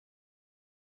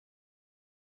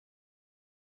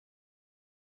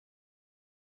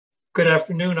Good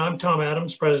afternoon. I'm Tom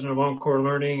Adams, president of Encore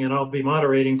Learning, and I'll be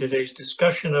moderating today's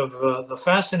discussion of the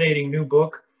fascinating new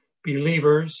book,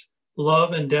 Believers,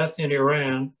 Love and Death in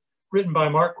Iran, written by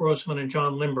Marc Grossman and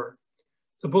John Limbert.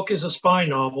 The book is a spy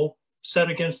novel set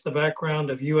against the background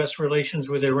of U.S. relations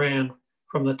with Iran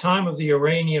from the time of the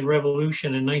Iranian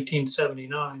Revolution in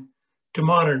 1979 to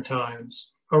modern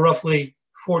times, a roughly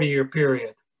 40-year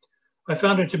period. I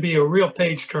found it to be a real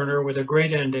page-turner with a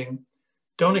great ending.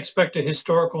 Don't expect a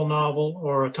historical novel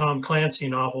or a Tom Clancy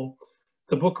novel.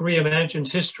 The book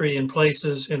reimagines history in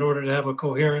places in order to have a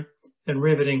coherent and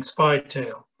riveting spy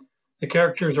tale. The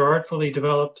characters are artfully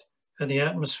developed, and the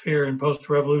atmosphere in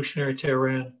post-revolutionary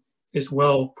Tehran is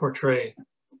well portrayed.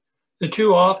 The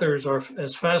two authors are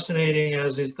as fascinating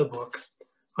as is the book.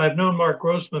 I've known Marc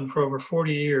Grossman for over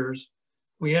 40 years.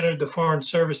 We entered the Foreign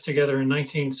Service together in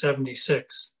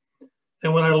 1976.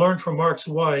 And when I learned from Marc's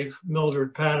wife,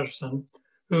 Mildred Patterson,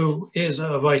 who is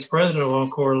a vice president of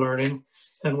Encore Learning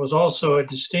and was also a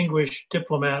distinguished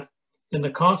diplomat in the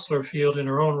consular field in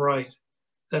her own right,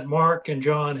 that Marc and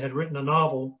John had written a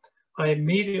novel, I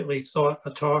immediately thought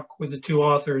a talk with the two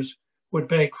authors would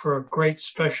make for a great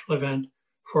special event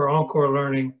for Encore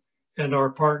Learning and our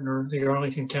partner, the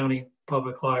Arlington County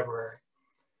Public Library.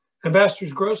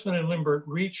 Ambassadors Grossman and Limbert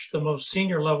reached the most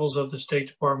senior levels of the State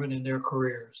Department in their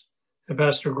careers.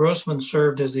 Ambassador Grossman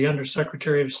served as the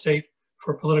Undersecretary of State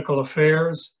for Political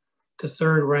Affairs, the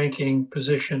third ranking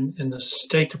position in the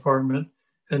State Department,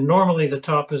 and normally the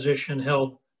top position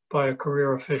held by a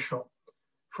career official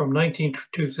from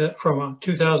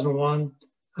 2001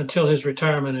 until his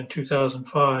retirement in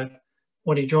 2005,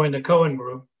 when he joined the Cohen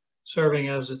Group, serving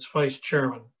as its vice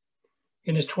chairman.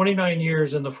 In his 29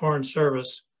 years in the Foreign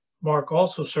Service, Marc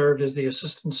also served as the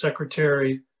Assistant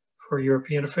Secretary for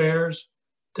European Affairs,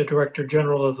 the Director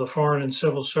General of the Foreign and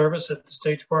Civil Service at the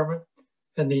State Department,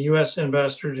 and the U.S.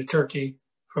 Ambassador to Turkey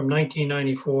from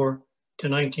 1994 to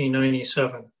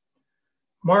 1997.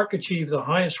 Marc achieved the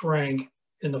highest rank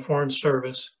in the Foreign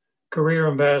Service, Career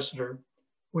Ambassador,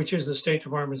 which is the State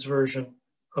Department's version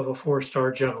of a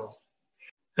four-star general.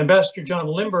 Ambassador John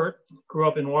Limbert grew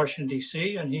up in Washington,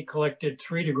 D.C., and he collected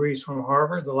 3 degrees from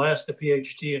Harvard, the last a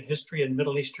PhD in History and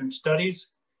Middle Eastern Studies.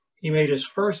 He made his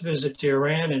first visit to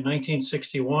Iran in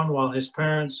 1961 while his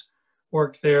parents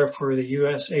worked there for the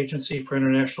U.S. Agency for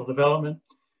International Development.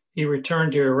 He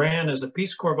returned to Iran as a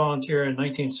Peace Corps volunteer in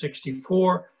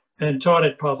 1964 and taught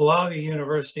at Pahlavi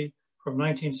University from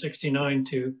 1969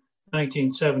 to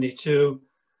 1972.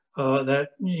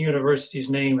 That university's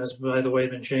name has, by the way,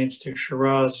 been changed to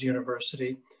Shiraz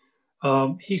University.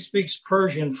 He speaks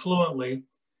Persian fluently.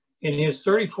 In his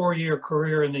 34-year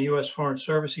career in the U.S. Foreign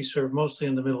Service, he served mostly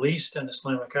in the Middle East and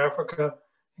Islamic Africa,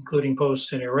 including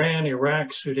posts in Iran,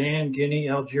 Iraq, Sudan, Guinea,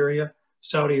 Algeria,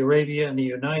 Saudi Arabia, and the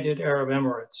United Arab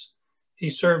Emirates. He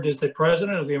served as the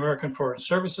president of the American Foreign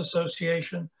Service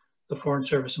Association, the Foreign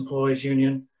Service Employees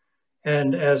Union,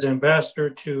 and as ambassador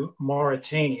to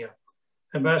Mauritania.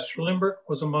 Ambassador Limbert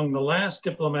was among the last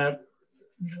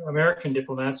American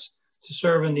diplomats to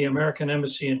serve in the American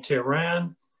Embassy in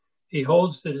Tehran. He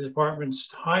holds the department's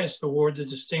highest award, the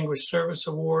Distinguished Service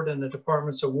Award, and the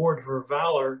department's Award for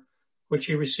Valor, which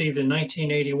he received in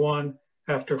 1981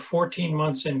 after 14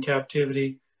 months in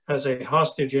captivity as a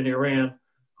hostage in Iran,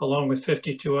 along with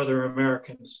 52 other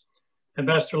Americans.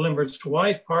 Ambassador Limbert's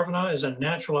wife, Parvana, is a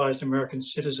naturalized American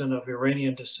citizen of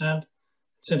Iranian descent.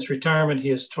 Since retirement, he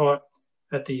has taught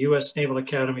at the U.S. Naval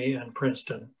Academy and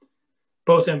Princeton.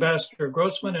 Both Ambassador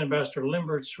Grossman and Ambassador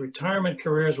Limbert's retirement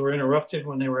careers were interrupted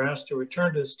when they were asked to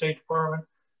return to the State Department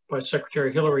by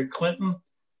Secretary Hillary Clinton.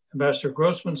 Ambassador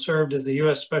Grossman served as the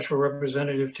U.S. Special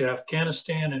Representative to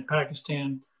Afghanistan and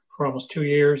Pakistan for almost 2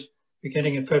 years,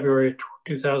 beginning in February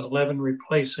 2011,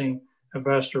 replacing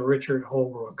Ambassador Richard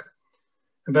Holbrooke.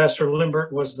 Ambassador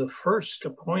Limbert was the first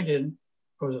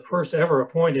ever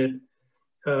appointed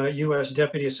U.S.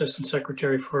 Deputy Assistant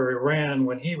Secretary for Iran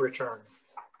when he returned.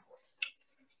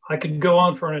 I could go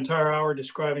on for an entire hour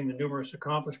describing the numerous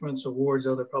accomplishments, awards,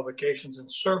 other publications, and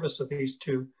service of these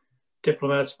two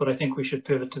diplomats, but I think we should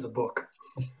pivot to the book.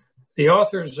 The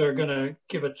authors are going to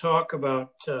give a talk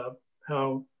about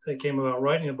how they came about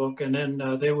writing the book, and then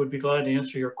they would be glad to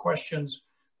answer your questions,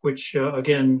 which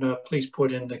again, please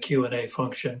put in the Q&A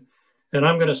function. And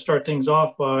I'm going to start things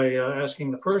off by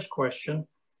asking the first question.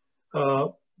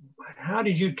 How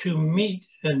did you two meet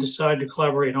and decide to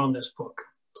collaborate on this book?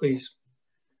 Please.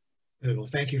 Good. Well,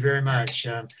 thank you very much.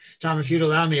 Tom, if you'd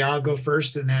allow me, I'll go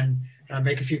first and then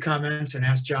make a few comments and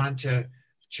ask John to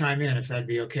chime in if that'd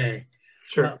be okay.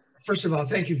 Sure. First of all,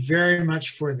 thank you very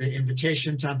much for the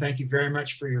invitation, Tom. Thank you very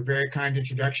much for your very kind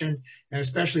introduction, and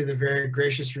especially the very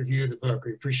gracious review of the book.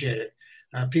 We appreciate it.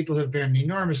 People have been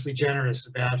enormously generous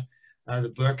about the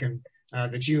book, and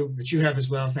that you have as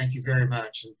well. Thank you very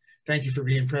much. And thank you for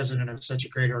being president of such a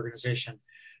great organization.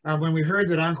 When we heard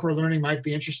that Encore Learning might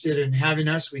be interested in having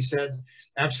us, we said,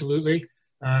 absolutely.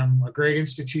 A great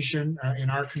institution in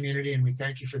our community, and we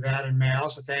thank you for that. And may I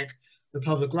also thank the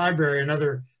Public Library,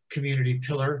 another community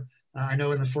pillar. I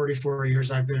know in the 44 years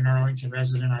I've been an Arlington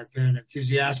resident, I've been an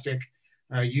enthusiastic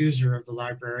user of the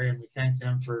library, and we thank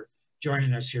them for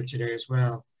joining us here today as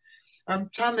well.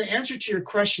 Tom, the answer to your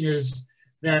question is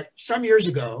that some years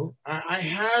ago, I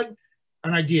had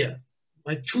an idea,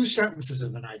 like 2 sentences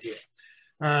of an idea.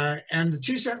 And the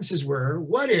 2 sentences were,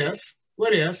 what if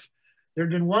there had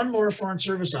been one more Foreign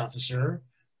Service officer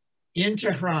in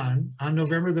Tehran on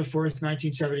November the 4th,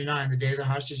 1979, the day the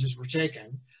hostages were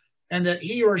taken, and that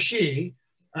he or she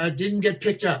didn't get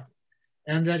picked up,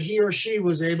 and that he or she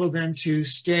was able then to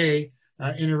stay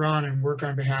in Iran and work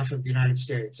on behalf of the United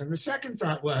States. And the second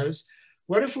thought was,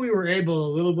 what if we were able,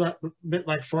 a little bit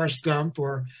like Forrest Gump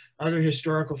or other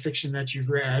historical fiction that you've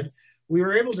read, we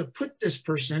were able to put this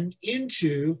person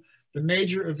into the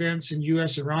major events in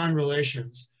US-Iran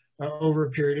relations over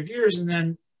a period of years. And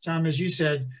then, Tom, as you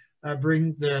said,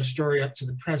 bring the story up to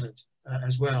the present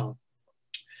as well.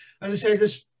 As I say,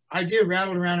 this idea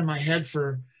rattled around in my head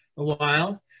for a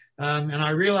while. And I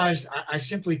realized I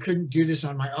simply couldn't do this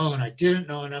on my own. I didn't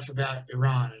know enough about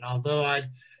Iran. And although I'd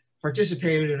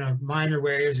participated in a minor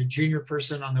way as a junior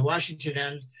person on the Washington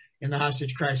end in the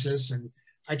hostage crisis, and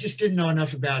I just didn't know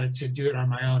enough about it to do it on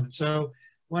my own. And so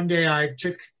one day I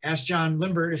asked John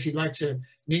Limbert if he'd like to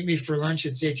meet me for lunch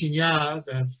at Zeytin Yağ,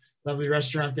 the lovely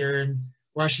restaurant there in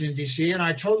Washington, DC. And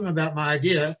I told him about my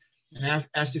idea and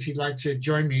asked if he'd like to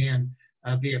join me and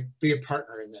be a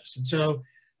partner in this. And so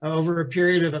over a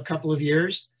period of a couple of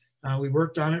years, we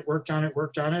worked on it,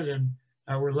 and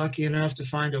we're lucky enough to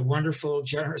find a wonderful,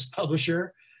 generous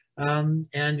publisher. And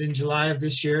in July of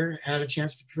this year, had a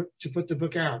chance to put the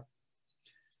book out.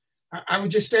 I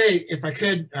would just say, if I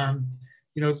could,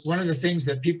 one of the things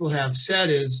that people have said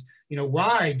is,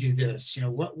 why do this?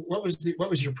 What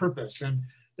was your purpose? And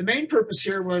the main purpose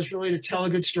here was really to tell a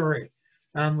good story.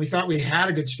 We thought we had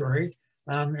a good story,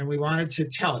 and we wanted to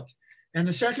tell it. And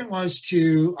the second was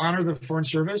to honor the Foreign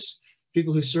Service,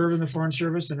 people who serve in the Foreign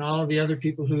Service, and all of the other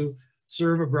people who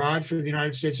serve abroad for the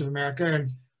United States of America. And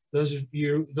those of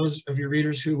your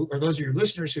readers those of your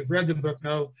listeners who've read the book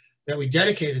know that we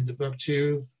dedicated the book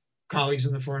to colleagues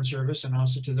in the Foreign Service and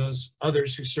also to those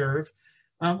others who serve.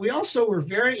 We also were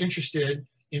very interested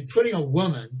in putting a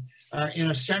woman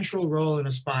in a central role in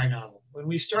a spy novel. When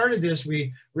we started this,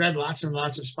 we read lots and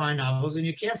lots of spy novels, and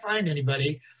you can't find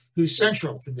anybody who's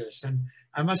central to this. And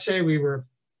I must say we were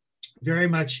very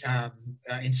much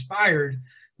inspired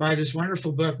by this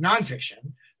wonderful book,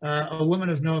 nonfiction, A Woman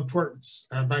of No Importance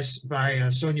by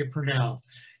Sonia Purnell.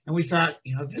 And we thought,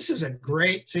 this is a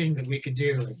great thing that we could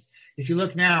do. And if you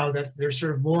look now, that there's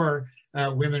sort of more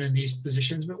women in these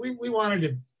positions, but we wanted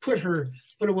to put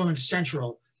a woman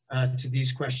central to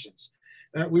these questions.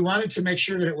 We wanted to make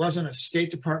sure that it wasn't a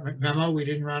State Department memo. We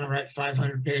didn't want to write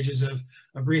 500 pages of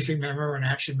a briefing memo or an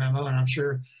action memo, and I'm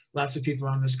sure lots of people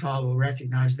on this call will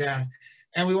recognize that.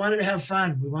 And we wanted to have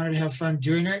fun. We wanted to have fun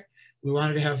doing it. We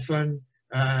wanted to have fun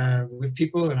with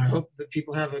people, and I hope that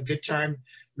people have a good time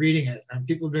reading it.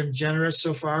 People have been generous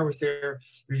so far with their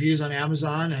reviews on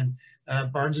Amazon and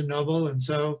Barnes & Noble, and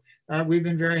so we've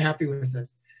been very happy with it.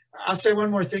 I'll say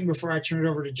one more thing before I turn it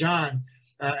over to John,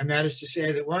 and that is to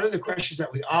say that one of the questions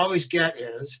that we always get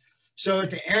is, so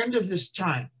at the end of this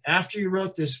time, after you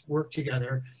wrote this work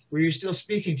together, were you still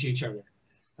speaking to each other?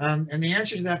 And the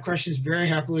answer to that question is very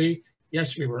happily,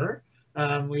 yes, we were.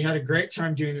 We had a great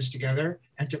time doing this together,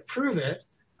 and to prove it,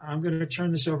 I'm going to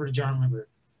turn this over to John Limbert.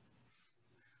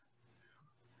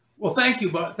 Well, thank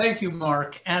you,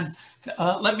 Mark, and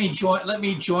let me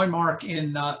join Mark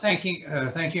in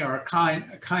thanking our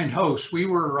kind hosts. We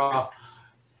were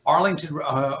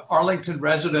Arlington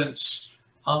residents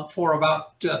for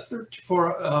about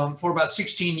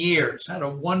 16 years. Had a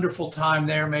wonderful time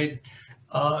there.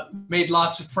 Made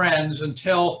lots of friends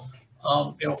until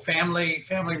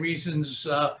family reasons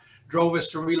drove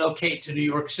us to relocate to New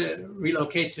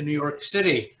York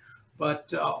City.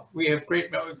 But we have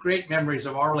great memories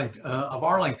of Arlington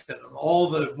and all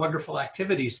the wonderful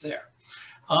activities there.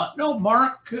 No,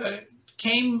 Mark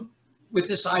came with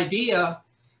this idea,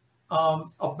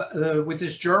 with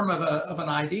this germ of an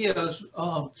idea,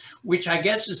 which I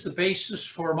guess is the basis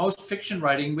for most fiction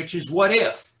writing, which is what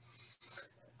if?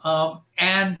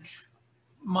 And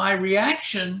my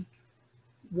reaction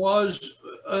was,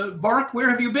 Marc, where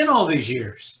have you been all these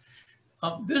years?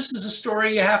 This is a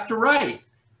story you have to write.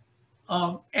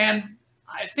 And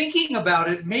thinking about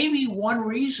it, maybe one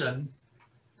reason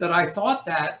that I thought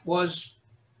that was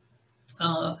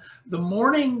the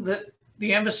morning that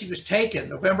the embassy was taken,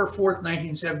 November 4th,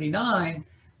 1979,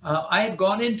 I had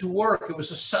gone into work. It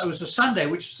was a Sunday,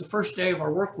 which was the first day of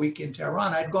our work week in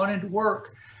Tehran. I'd gone into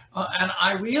work and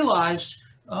I realized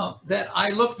that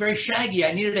I looked very shaggy.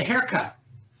 I needed a haircut.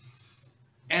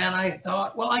 And I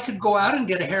thought, well, I could go out and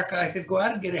get a haircut.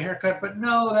 But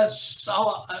no, that's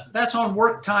on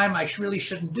work time. I really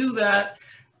shouldn't do that.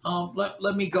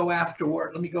 Let me go after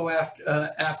work. Let me go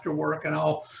after work, and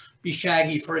I'll be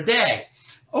shaggy for a day.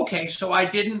 Okay, so I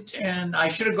didn't, and I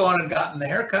should have gone and gotten the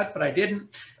haircut, but I didn't.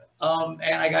 And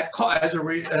I got caught as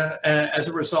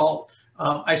a result.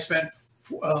 I spent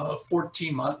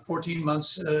 14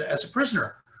 months as a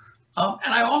prisoner.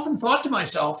 And I often thought to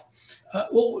myself,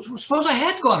 well, suppose I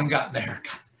had gone and gotten the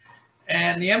haircut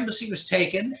and the embassy was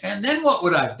taken, and then what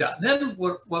would I have done? Then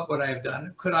what would I have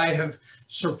done? Could I have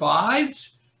survived?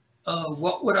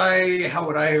 How would I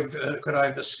have, could I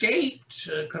have escaped?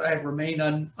 Could I have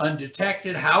remained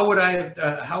undetected? How would I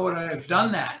have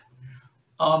done that?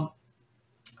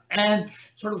 And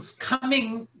sort of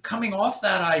coming off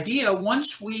that idea,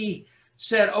 once we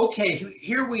said, okay,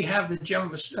 here we have the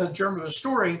germ of a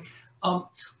story,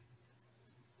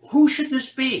 who should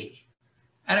this be?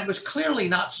 And it was clearly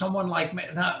not someone like me,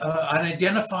 not, an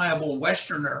identifiable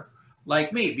Westerner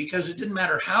like me, because it didn't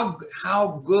matter how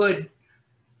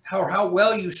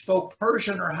well you spoke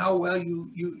Persian or how well you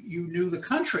knew the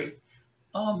country.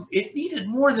 It needed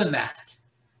more than that.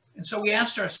 And so we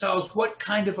asked ourselves, what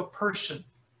kind of a person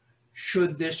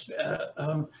should this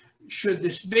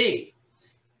be?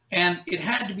 And it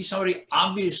had to be somebody,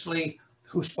 obviously,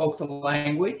 who spoke the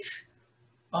language,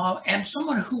 and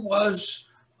someone who was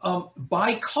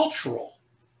bicultural,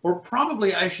 or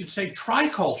probably I should say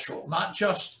tricultural, not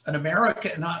just an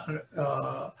American,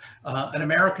 an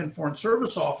American Foreign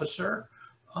Service officer,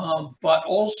 but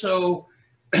also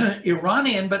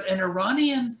Iranian, but an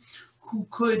Iranian who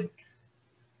could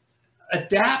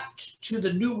adapt to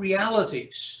the new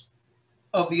realities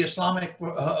of the Islamic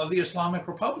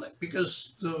Republic,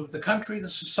 because the country, the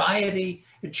society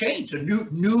had changed.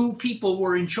 New people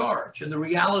were in charge, and the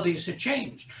realities had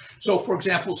changed. So, for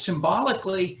example,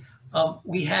 symbolically,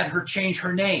 we had her change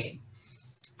her name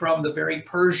from the very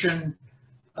Persian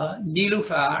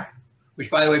Nilufar,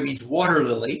 which, by the way, means water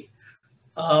lily,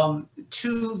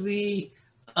 to the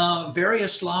very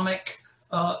Islamic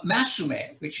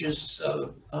Masume, which is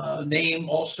a name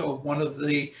also of one of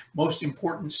the most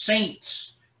important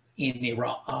saints in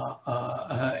Iran,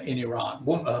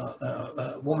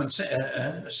 woman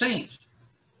saint.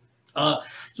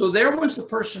 So there was the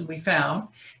person we found,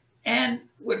 and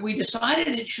when we decided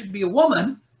it should be a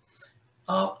woman,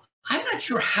 I'm not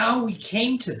sure how we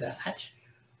came to that,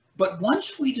 but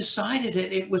once we decided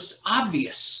it, it was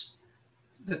obvious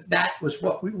that that was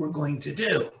what we were going to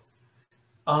do.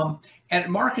 And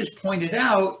Marc has pointed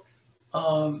out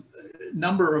a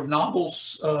number of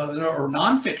novels or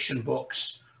nonfiction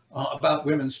books about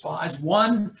women spies.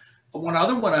 One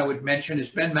other one I would mention is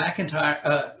Ben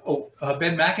McIntyre's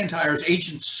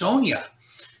Agent Sonia,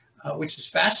 which is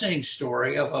a fascinating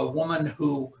story of a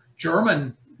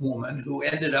German woman who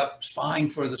ended up spying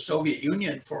for the Soviet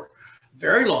Union for a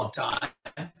very long time,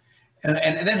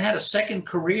 and then had a second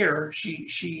career.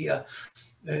 She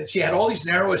had all these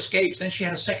narrow escapes. Then she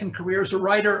had a second career as a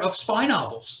writer of spy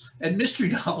novels and mystery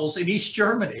novels in East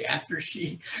Germany after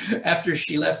she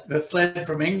fled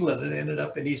from England and ended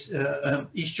up in East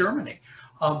Germany.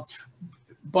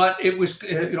 But it was,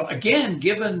 again,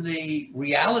 given the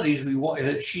realities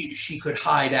she could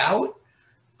hide out.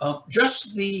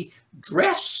 Just the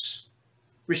dress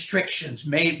restrictions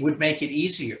would make it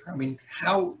easier. I mean,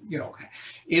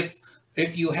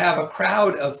 if you have a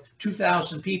crowd of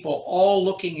 2,000 people all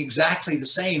looking exactly the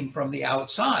same from the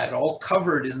outside, all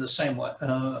covered in the same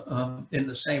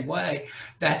way,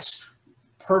 that's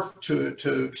perfect.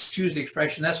 To excuse the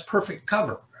expression, that's perfect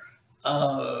cover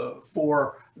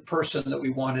for the person that we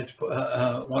wanted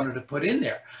to put in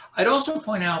there. I'd also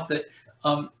point out that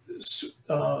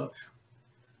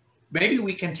maybe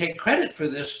we can take credit for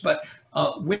this, but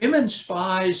women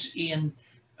spies in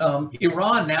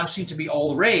Iran now seem to be all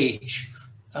the rage.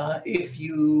 If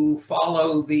you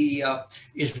follow the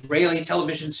Israeli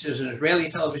television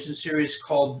series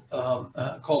called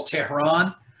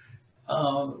Tehran,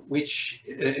 in which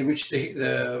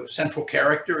the central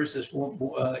character is this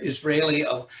Israeli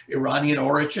of Iranian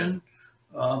origin,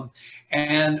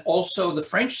 and also the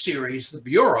French series, The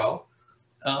Bureau,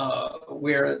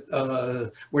 where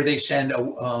they send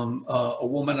a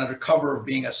woman under cover of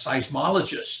being a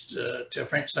seismologist, to a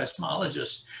French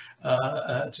seismologist,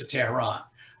 to Tehran.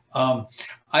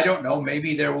 I don't know.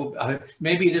 Maybe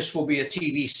maybe this will be a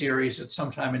TV series at some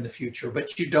time in the future,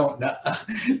 but you don't know.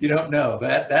 You don't know.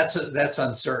 That's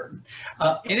uncertain.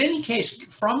 In any case,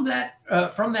 from that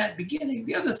beginning,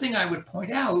 the other thing I would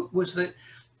point out was that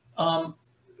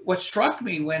what struck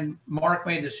me when Marc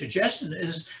made the suggestion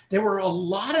is there were a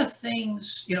lot of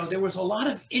things. There was a lot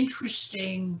of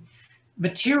interesting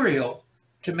material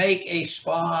to make a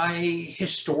espionage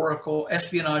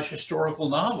historical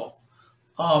novel.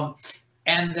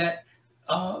 And that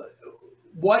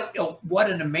what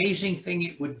an amazing thing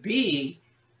it would be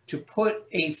to put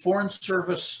a Foreign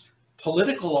Service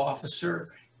political officer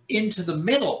into the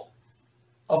middle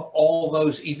of all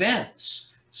those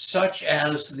events, such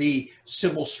as the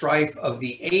civil strife of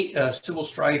the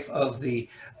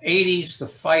 80s, the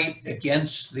fight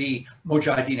against the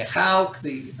Mujahideen Khalq,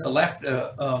 the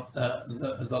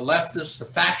leftists, the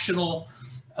factional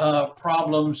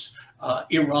problems.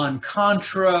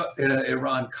 Iran-Contra,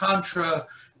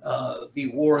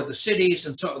 the War of the Cities,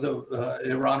 and so the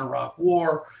Iran-Iraq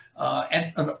War,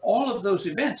 and all of those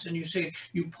events. And you say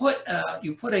you put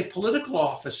a political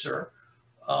officer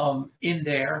in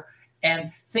there,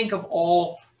 and think of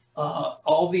all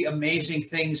the amazing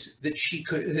things that she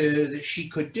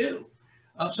could do.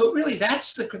 So really,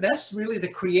 that's really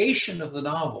the creation of the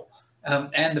novel.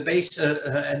 And the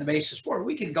basis for it.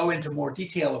 We can go into more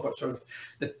detail about sort of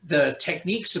the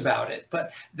techniques about it,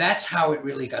 but that's how it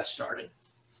really got started.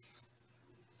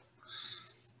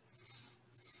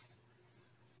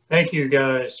 Thank you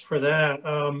guys for that.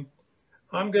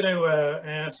 I'm going to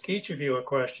ask each of you a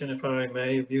question, if I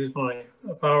may use my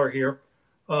power here.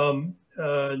 John,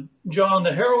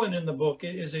 the heroine in the book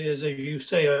is as you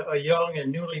say, a young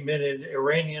and newly minted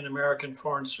Iranian-American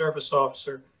Foreign Service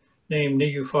officer named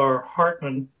Nilufar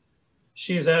Hartman.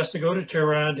 She is asked to go to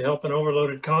Tehran to help an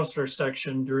overloaded consular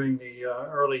section during the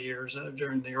early periods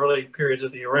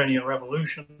of the Iranian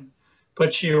Revolution.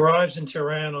 But she arrives in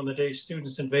Tehran on the day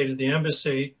students invaded the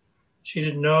embassy. She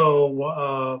didn't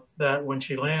know that when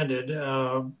she landed,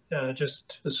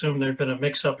 just assumed there'd been a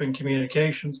mix-up in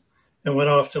communications and went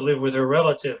off to live with her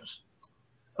relatives.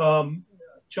 John,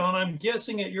 I'm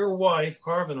guessing that your wife,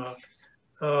 Parvana,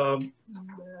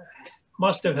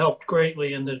 must have helped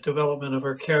greatly in the development of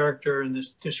her character and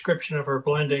this description of her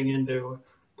blending into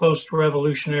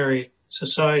post-revolutionary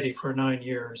society for 9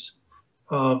 years.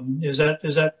 Is that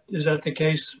the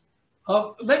case?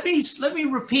 Let me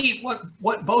repeat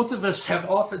what both of us have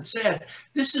often said.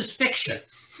 This is fiction.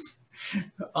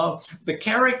 The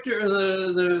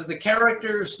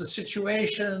characters, the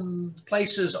situation,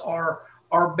 places are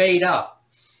made up.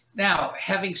 Now,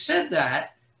 having said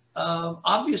that,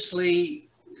 obviously,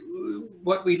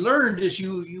 what we learned is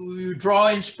you draw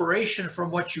inspiration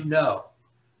from what you know.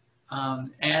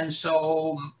 And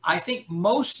so I think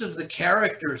most of the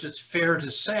characters, it's fair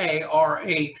to say, are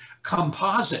a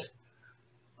composite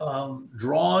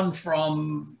drawn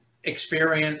from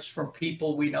experience, from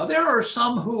people we know. There are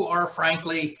some who are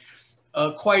frankly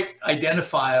quite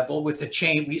identifiable with the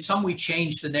change. Some we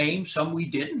changed the name, some we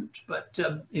didn't, but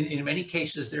in many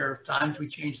cases there are times we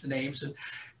changed the names and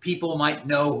people might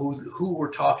know who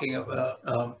we're talking about.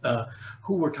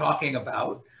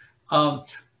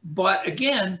 But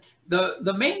again,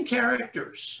 the main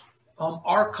characters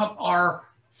are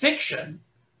fiction,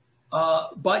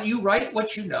 but you write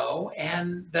what you know,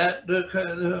 and that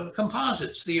the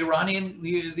composites, the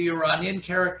Iranian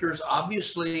characters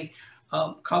obviously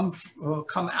come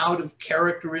out of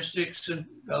characteristics and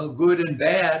good and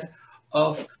bad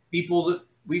of people that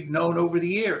we've known over the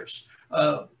years.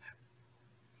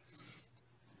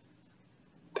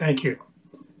 Thank you.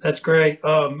 That's great.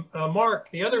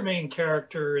 Marc, the other main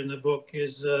character in the book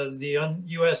is the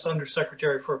U.S.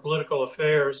 Undersecretary for Political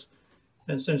Affairs.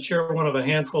 And since you're one of a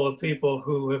handful of people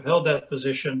who have held that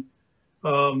position,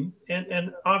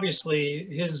 and obviously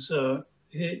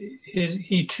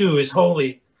he too is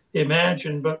wholly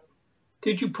imagined, but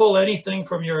did you pull anything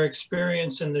from your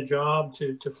experience in the job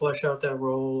to flesh out that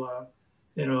role?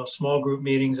 Small group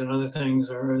meetings and other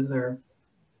things, or are there?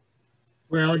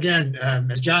 Well, again,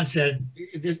 as John said,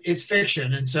 it's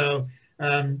fiction, and so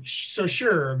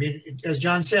sure. I mean, as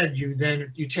John said, you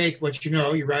take what you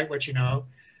know, you write what you know.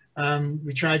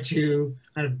 We tried to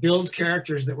kind of build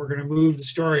characters that were going to move the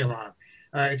story along.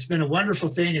 It's been a wonderful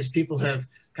thing as people have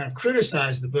kind of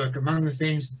criticized the book. Among the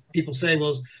things people say,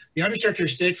 well, the Undersecretary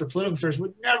of State for Political Affairs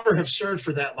would never have served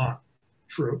for that long.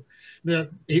 True.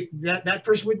 That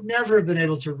person would never have been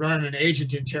able to run an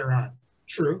agent in Tehran.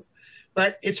 True.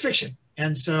 But it's fiction.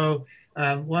 And so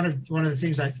one of the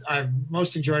things I've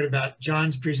most enjoyed about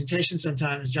John's presentation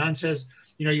sometimes, John says,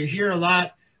 you know, you hear a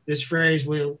lot this phrase,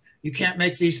 well, you can't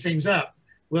make these things up.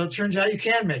 Well, it turns out you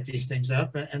can make these things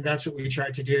up, and that's what we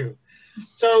try to do.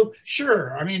 So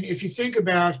sure, I mean, if you think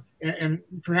about, and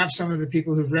perhaps some of the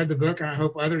people who've read the book, and I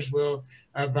hope others will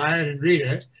buy it and read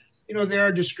it, you know, there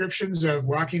are descriptions of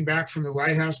walking back from the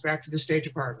White House back to the State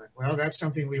Department. Well, that's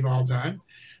something we've all done.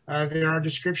 There are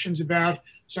descriptions about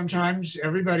sometimes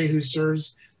everybody who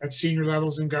serves at senior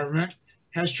levels in government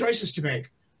has choices to make.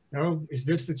 You know, is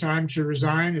this the time to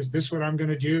resign? Is this what I'm going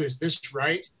to do? Is this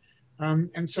right?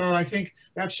 And so I think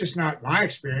that's just not my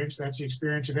experience. That's the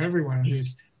experience of everyone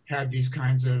who's had these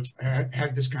kinds of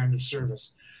had this kind of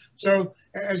service. So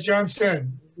as John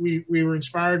said, we were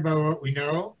inspired by what we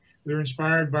know. We were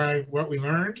inspired by what we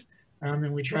learned,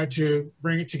 and we tried to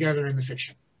bring it together in the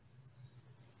fiction.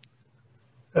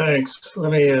 Thanks.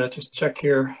 Let me just check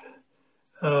here.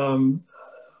 One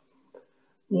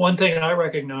thing I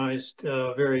recognized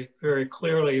very, very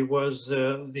clearly was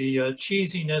the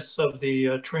cheesiness of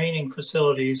the training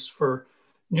facilities for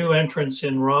new entrants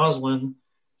in Roslyn,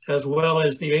 as well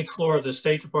as the 8th floor of the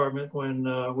State Department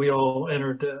when we all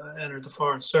entered the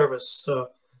Foreign Service.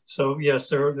 So yes,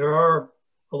 there are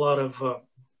a lot of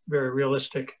very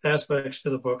realistic aspects to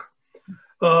the book.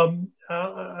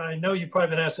 I know you've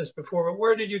probably been asked this before, but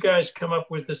where did you guys come up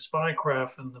with the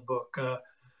spycraft in the book?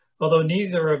 Although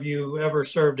neither of you ever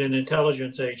served in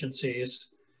intelligence agencies,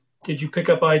 did you pick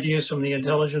up ideas from the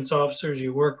intelligence officers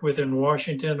you worked with in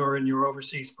Washington or in your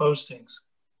overseas postings?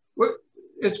 Well,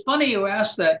 it's funny you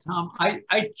asked that, Tom. I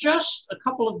just a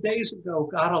couple of days ago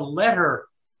got a letter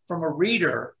from a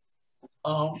reader,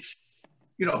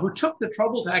 you know, who took the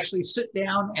trouble to actually sit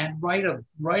down and write a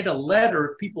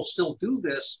letter, if people still do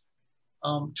this,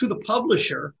 to the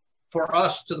publisher, for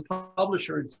us, to the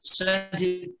publisher, and sent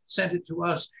it to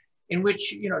us, in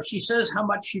which, you know, she says how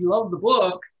much she loved the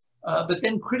book, but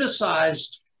then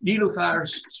criticized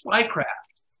Niloufer's spycraft.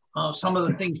 Some of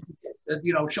the things she did, that,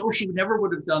 you know, she never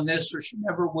would have done this, or she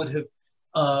never would have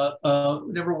done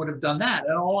that.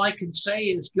 And all I can say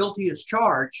is guilty as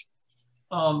charged.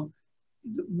 You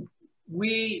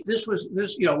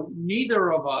know,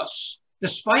 neither of us,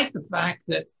 despite the fact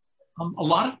that a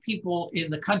lot of people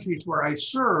in the countries where I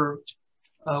served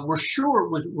were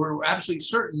absolutely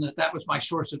certain that was my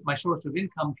source of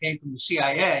income came from the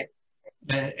CIA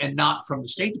and not from the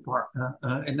State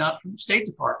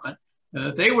Department.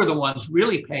 They were the ones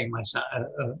really paying my salary.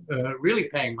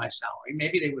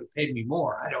 Maybe they would have paid me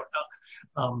more. I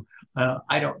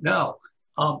don't know.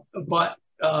 But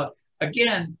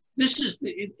again,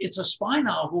 it's a spy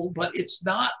novel, but it's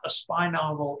not a spy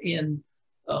novel in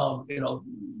you know,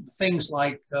 things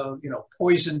like you know,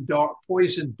 poison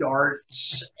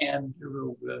darts and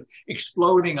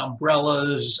exploding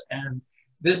umbrellas and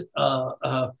this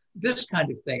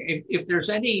kind of thing. If there's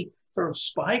any sort of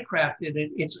spycraft in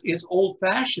it, it's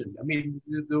old-fashioned. I mean,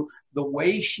 the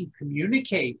way she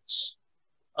communicates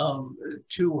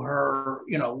to her,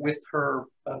 you know, with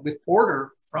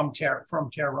order from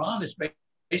Tehran is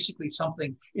basically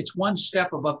something. It's one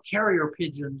step above carrier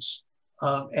pigeons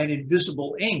and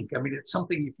invisible ink. I mean, it's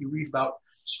something, if you read about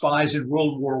spies in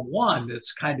World War I,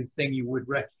 it's kind of thing you would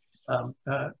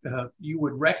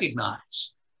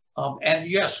recognize. And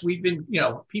yes, we've been, you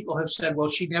know, people have said, well,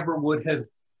 she never would have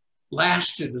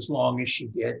lasted as long as she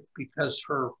did because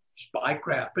her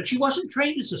spycraft, but she wasn't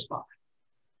trained as a spy.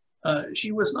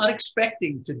 She was not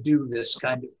expecting to do this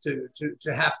kind of, to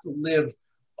have to live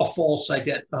a false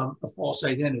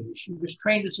identity. She was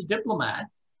trained as a diplomat.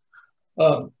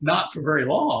 Not for very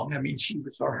long. I mean, she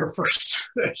was on her first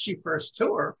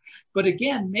tour. But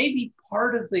again, maybe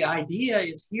part of the idea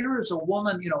is here is a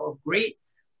woman, you know, of great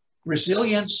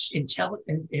resilience,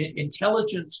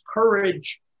 intelligence,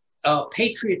 courage,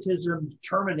 patriotism,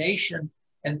 determination,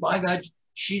 and by God,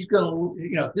 she's going to,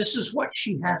 you know, this is what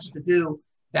she has to do.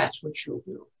 That's what she'll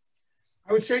do.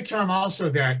 I would say, Tom, also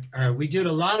that we did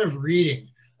a lot of reading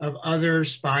of other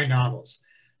spy novels.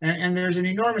 And there's an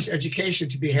enormous education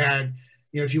to be had.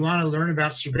 You know, if you want to learn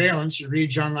about surveillance, you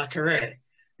read Jean Le Carré.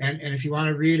 And if you want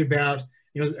to read about,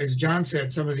 you know, as John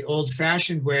said, some of the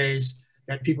old-fashioned ways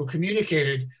that people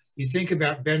communicated, you think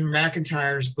about Ben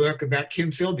McIntyre's book about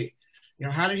Kim Philby. You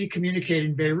know, how did he communicate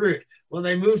in Beirut? Well,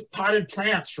 they moved potted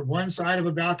plants from one side of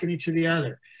a balcony to the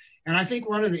other. And I think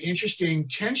one of the interesting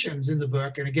tensions in the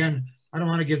book, and again, I don't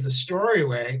want to give the story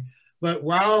away, but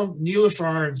while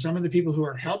Niloufer and some of the people who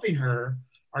are helping her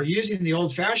are using the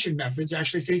old-fashioned methods,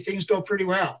 actually things go pretty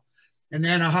well. And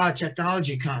then,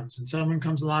 technology comes and someone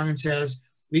comes along and says,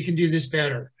 we can do this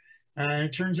better. And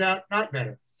it turns out not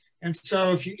better. And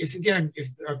so if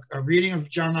a reading of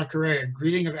John le Carré, a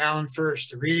reading of Alan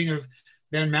First, a reading of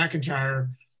Ben McIntyre,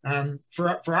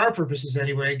 for our purposes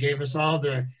anyway, gave us all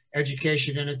the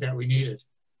education in it that we needed.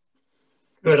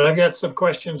 Good. I've got some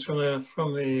questions from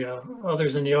the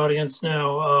others in the audience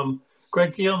now.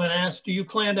 Greg Thielman asked, do you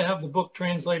plan to have the book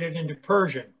translated into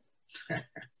Persian?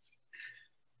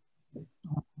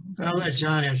 I'll let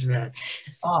John answer that.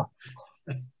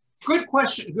 Good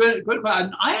question. Good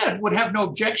question. I would have no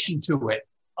objection to it.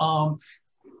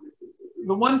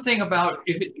 The one thing about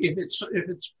if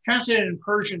it's translated in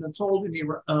Persian and sold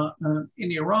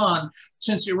in Iran,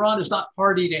 since Iran is not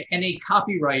party to any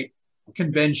copyright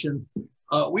convention,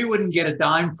 we wouldn't get a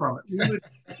dime from it. We would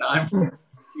get a dime from it.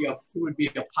 It would be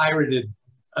a pirated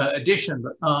edition.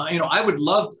 But I would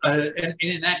love, and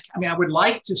in that, I mean, I would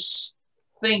like to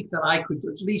think that I could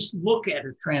at least look at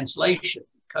a translation,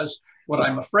 because what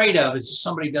I'm afraid of is if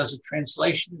somebody does a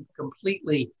translation and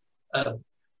completely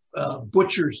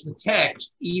butchers the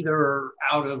text, either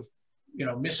out of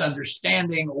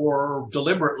misunderstanding or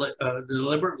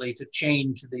deliberately to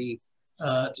change the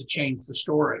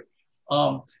story.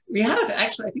 We had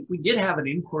actually, I think we did have an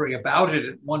inquiry about it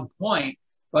at one point,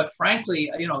 but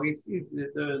frankly,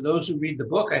 if those who read the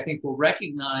book, I think will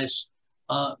recognize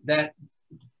that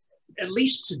at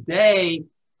least today,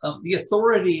 the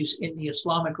authorities in the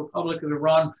Islamic Republic of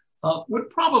Iran would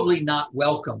probably not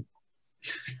welcome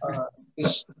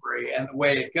this story and the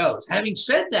way it goes. Having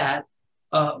said that,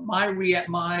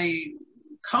 my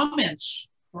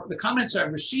comments, the comments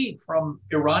I've received from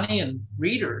Iranian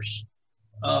readers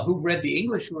who've read the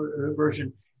English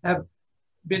version have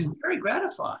been very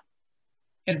gratifying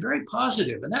and very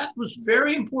positive. And that was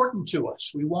very important to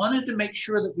us. We wanted to make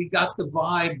sure that we got the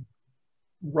vibe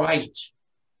right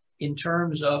in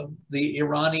terms of the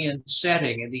Iranian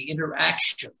setting and the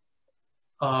interaction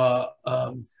of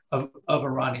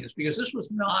Iranians, because this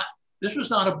was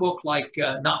not a book like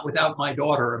Not Without My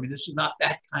Daughter. I mean, this is not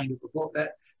that kind of a book.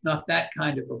 Not that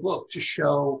kind of a book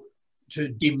to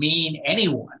demean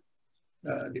anyone,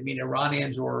 demean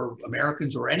Iranians or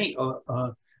Americans or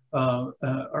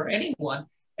or anyone.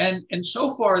 And so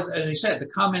far, as I said, the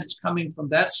comments coming from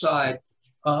that side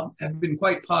have been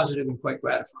quite positive and quite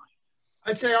gratifying.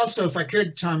 I'd say also, if I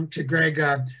could, Tom, to Greg,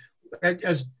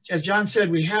 as John said,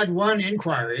 we had one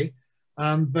inquiry,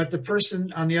 but the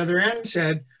person on the other end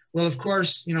said, well, of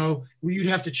course, you'd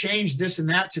have to change this and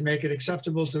that to make it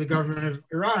acceptable to the government of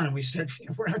Iran. And we said,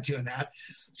 we're not doing that.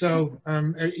 So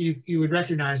you would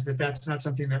recognize that that's not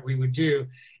something that we would do.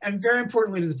 And very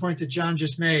importantly, to the point that John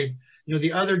just made,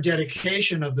 the other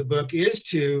dedication of the book is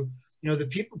to,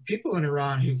 the people in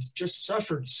Iran who've just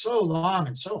suffered so long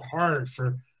and so hard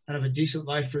for kind of a decent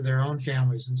life for their own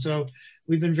families. And so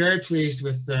we've been very pleased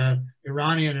with the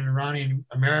Iranian and Iranian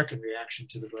American reaction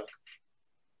to the book.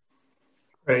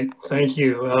 Great, thank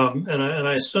you. And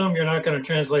I assume you're not going to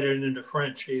translate it into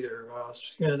French either.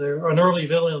 An early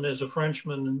villain is a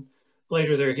Frenchman, and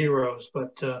later they're heroes.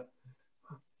 But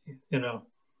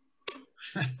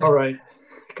all right.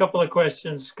 A couple of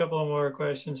more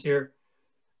questions here.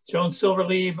 Joan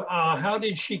Silverleaf, how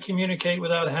did she communicate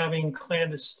without having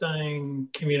clandestine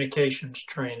communications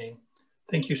training?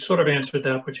 I think you sort of answered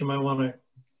that, but you might want to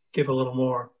give a little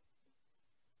more.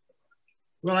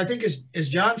 Well, I think as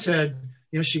John said,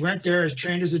 she went there as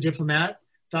trained as a diplomat,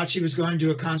 thought she was going to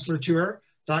do a consular tour,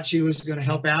 thought she was going to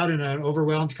help out in an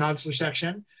overwhelmed consular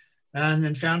section, and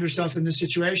then found herself in this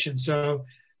situation. So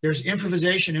there's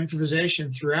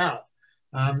improvisation throughout.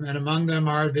 And among them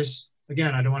are this,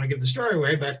 again, I don't want to give the story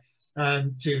away, but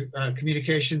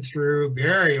communication through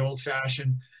very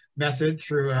old-fashioned method,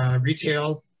 through a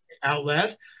retail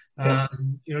outlet,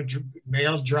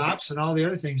 mail drops and all the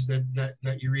other things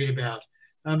that you read about.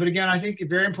 But again, I think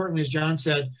very importantly, as John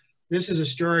said, this is a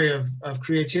story of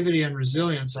creativity and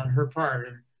resilience on her part.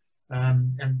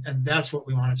 And that's what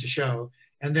we wanted to show.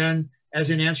 And then, as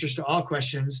in answers to all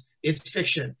questions, it's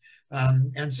fiction.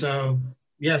 And so,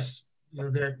 yes,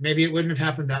 maybe it wouldn't have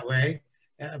happened that way,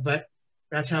 but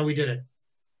that's how we did it.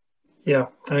 Yeah,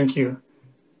 thank you.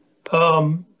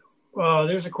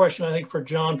 There's a question, I think, for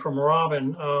John from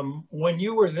Robin. When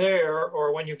you were there,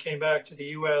 or when you came back to the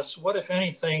U.S., what, if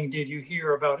anything, did you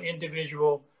hear about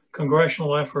individual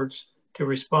congressional efforts to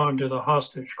respond to the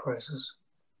hostage crisis?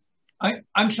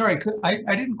 I'm sorry,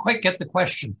 I didn't quite get the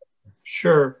question.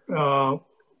 Sure.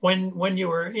 When you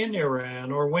were in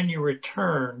Iran, or when you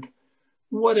returned,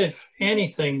 what, if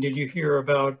anything, did you hear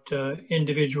about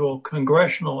individual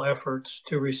congressional efforts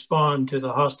to respond to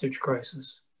the hostage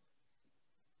crisis?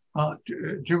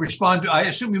 To respond to, I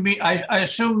assume you mean, I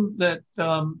assume that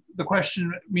the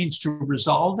question means to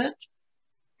resolve it?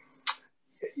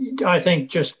 I think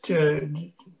just,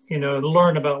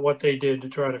 learn about what they did to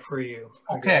try to free you.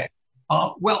 Okay.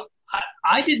 Well,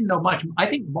 I didn't know much. I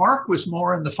think Mark was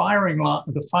more in the firing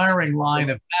line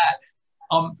of that.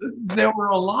 There were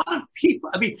a lot of people.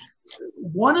 I mean,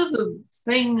 one of the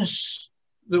things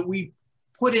that we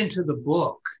put into the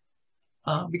book,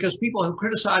 because people have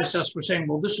criticized us for saying,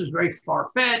 well, this is very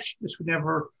far-fetched, this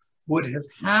would have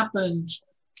happened.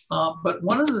 But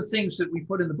one of the things that we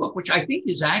put in the book, which I think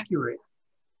is accurate,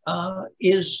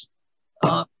 is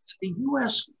the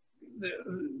U.S. The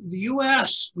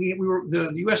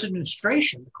U.S.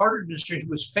 administration, the Carter administration,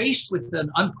 was faced with an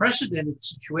unprecedented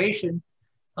situation,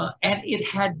 and it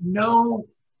had no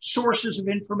sources of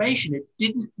information. It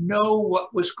didn't know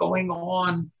what was going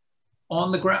on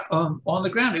the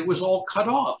ground. It was all cut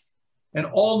off, and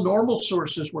all normal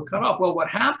sources were cut off. Well, what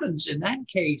happens in that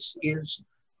case is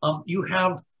you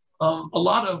have a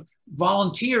lot of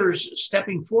volunteers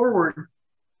stepping forward,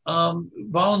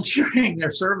 volunteering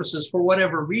their services for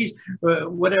whatever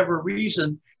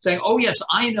reason, saying, "Oh yes,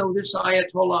 I know this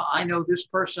Ayatollah, I know this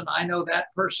person, I know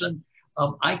that person.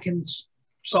 I can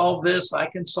solve this, I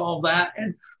can solve that,"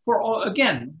 and for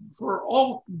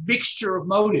all mixture of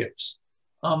motives.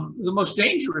 The most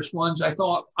dangerous ones, I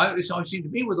thought, it always seemed to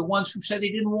me, were the ones who said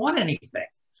they didn't want anything.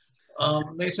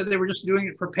 They said they were just doing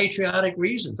it for patriotic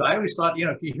reasons. I always thought,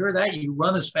 if you hear that, you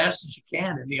run as fast as you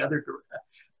can in the other direction.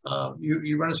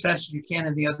 You run as fast as you can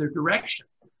in the other direction.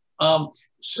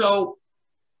 So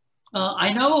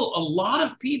I know a lot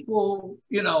of people,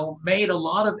 made a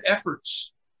lot of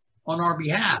efforts on our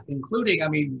behalf, including,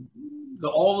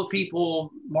 all the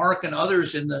people, Mark and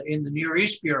others in the Near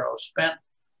East Bureau spent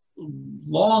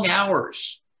long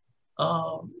hours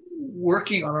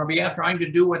working on our behalf, trying to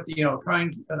do what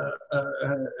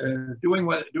doing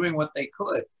what they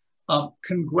could.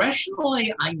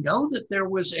 Congressionally, I know that there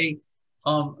was the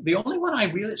only one I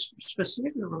really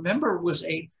specifically remember was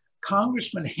a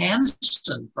Congressman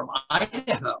Hansen from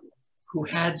Idaho, who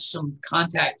had some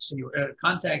contacts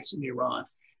in Iran,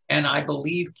 and I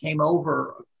believe came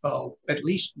over at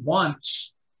least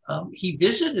once. He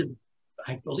visited.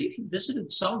 I believe he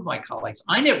visited some of my colleagues.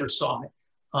 I never saw him.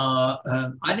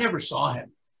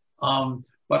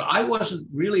 But I wasn't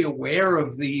really aware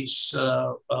of these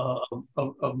of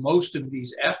most of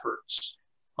these efforts.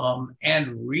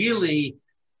 And really,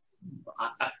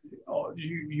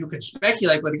 you could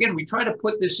speculate. But again, we try to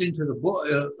put this into the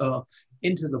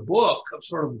book of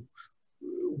sort of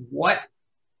what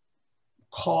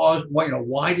caused.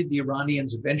 Why did the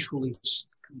Iranians eventually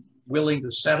willing to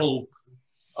settle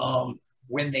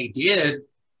when they did,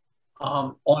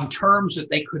 on terms that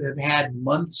they could have had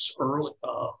months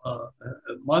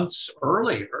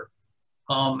earlier.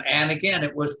 And again,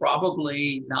 it was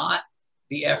probably not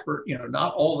the effort,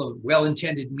 not all the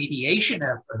well-intended mediation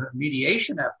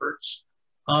efforts,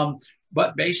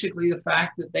 but basically the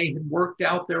fact that they had worked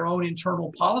out their own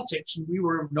internal politics and we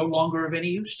were no longer of any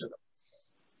use to them.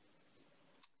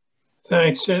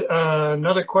 Thanks.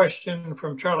 Another question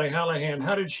from Charlie Hallahan.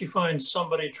 How did she find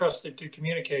somebody trusted to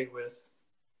communicate with?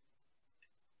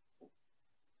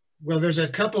 Well, there's a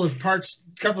couple of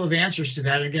answers to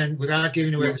that. Again, without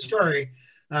giving away the story,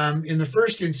 in the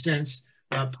first instance,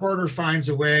 Porter finds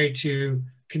a way to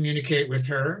communicate with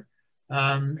her,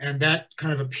 and that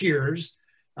kind of appears.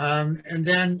 And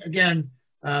then again,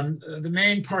 the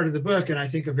main part of the book, and I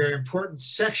think a very important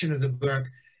section of the book,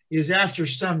 is after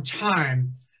some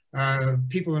time,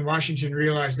 people in Washington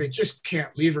realize they just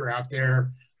can't leave her out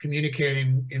there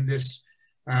communicating in this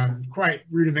quite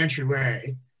rudimentary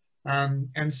way.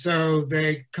 And so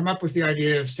they come up with the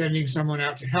idea of sending someone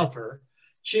out to help her.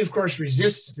 She, of course,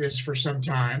 resists this for some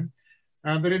time,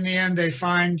 but in the end, they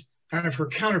find kind of her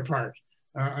counterpart,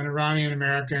 an Iranian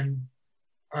American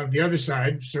of the other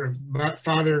side, sort of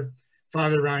father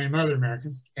Iranian, mother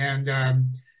American. And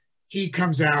he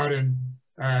comes out and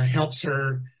helps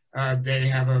her. They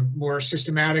have a more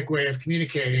systematic way of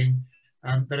communicating.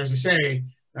 But as I say,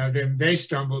 then they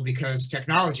stumble because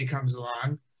technology comes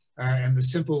along and the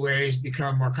simple ways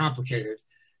become more complicated.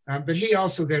 But he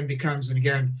also then becomes, and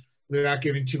again, without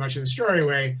giving too much of the story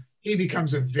away, he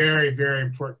becomes a very, very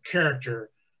important character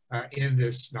in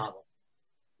this novel.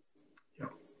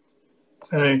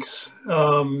 Thanks.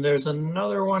 There's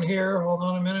another one here. Hold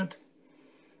on a minute.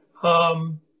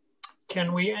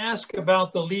 Can we ask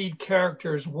about the lead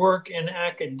character's work in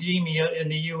academia in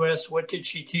the U.S.? What did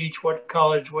she teach? What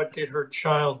college? What did her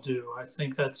child do? I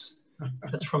think that's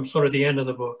from sort of the end of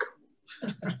the book.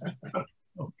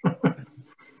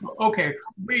 Okay,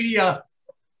 we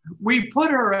put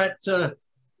her at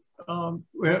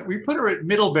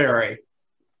Middlebury,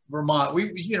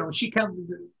 Vermont. She comes.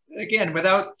 again,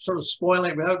 without sort of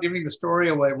spoiling, without giving the story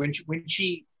away, when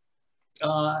she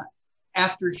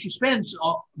after she spends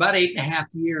about 8.5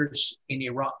 years in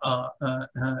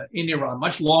Iran,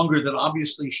 much longer than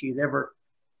obviously she had ever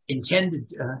intended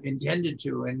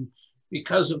to, and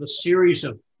because of a series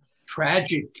of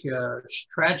tragic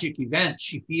events,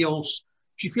 she feels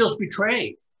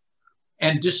betrayed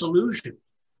and disillusioned,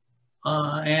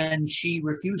 and she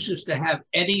refuses to have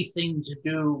anything to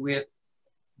do with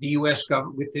the U.S.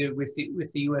 government, with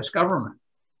the U.S. government.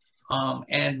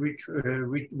 And we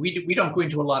don't go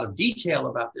into a lot of detail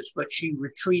about this, but she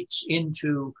retreats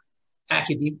into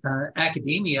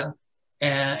academia,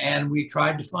 and we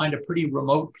tried to find a pretty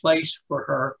remote place for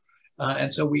her,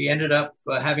 and so we ended up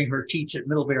having her teach at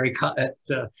Middlebury College.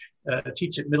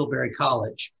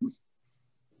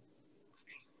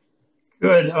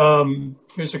 Good.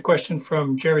 Here's a question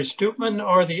from Jerry Stoopman.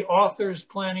 Are the authors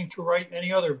planning to write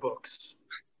any other books?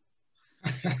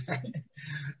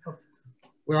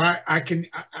 Well, I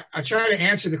try to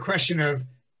answer the question of,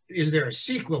 is there a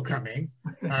sequel coming?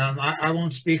 I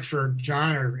won't speak for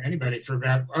John or anybody for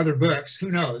about other books, who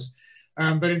knows?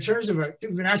 But in terms of, people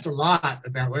have been asked a lot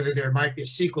about whether there might be a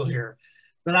sequel here.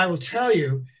 But I will tell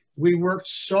you, we worked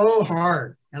so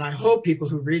hard, and I hope people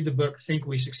who read the book think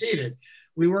we succeeded.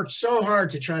 We worked so hard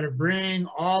to try to bring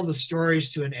all the stories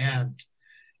to an end.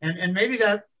 And maybe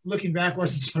that, looking back,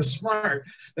 wasn't so smart,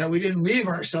 that we didn't leave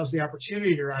ourselves the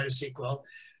opportunity to write a sequel.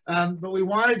 But we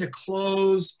wanted to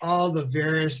close all the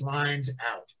various lines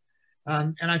out.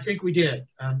 And I think we did.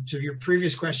 To your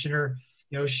previous questioner,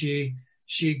 you know, she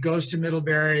goes to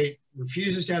Middlebury,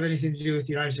 refuses to have anything to do with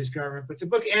the United States government, but the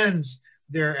book ends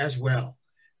there as well.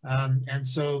 And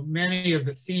so many of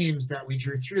the themes that we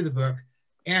drew through the book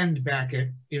end back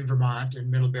in Vermont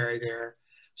and Middlebury there.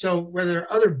 So whether there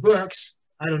are other books,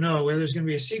 I don't know. Whether there's going to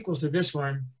be a sequel to this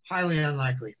one, highly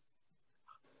unlikely.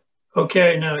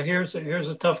 Okay, now here's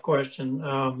a tough question.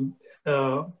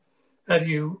 Have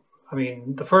you, I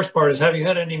mean, the first part is, have you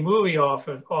had any movie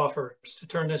offers to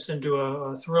turn this into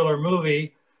a thriller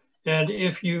movie? And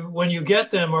if you, when you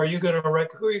get them, are you going to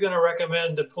who are you going to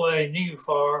recommend to play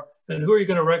Nilüfer, and who are you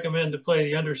going to recommend to play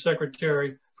the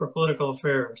Undersecretary for Political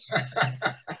Affairs?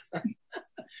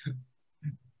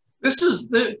 This is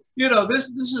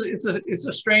it's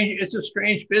a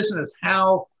strange business.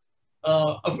 How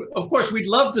of course we'd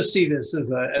love to see this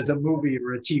as a movie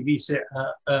or a TV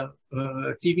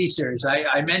series.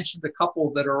 I mentioned a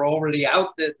couple that are already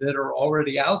out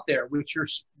there, which are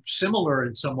similar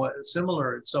in some ways.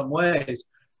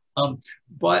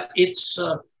 But it's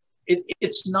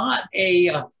not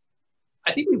a.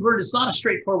 I think we've heard it's not a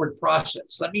straightforward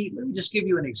process. Let me just give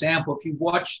you an example. If you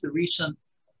watch the recent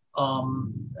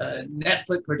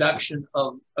Netflix production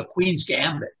of A Queen's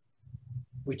Gambit,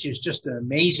 which is just an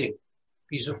amazing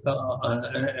piece of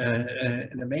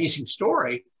an amazing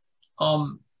story,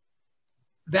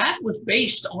 that was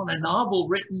based on a novel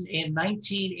written in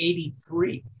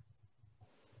 1983.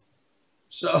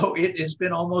 So it has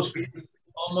been almost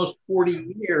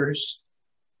 40 years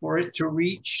for it to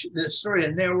reach this story.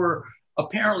 And there were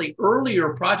apparently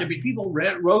earlier projects. I mean, people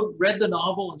read the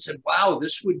novel and said, "Wow,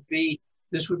 this would make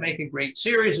a great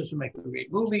series. This would make a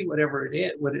great movie, whatever it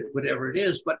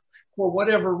is." But for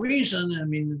whatever reason, I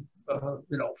mean,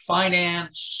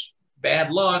 finance,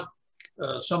 bad luck,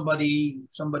 somebody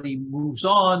moves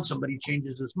on, somebody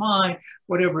changes his mind,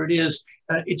 whatever it is,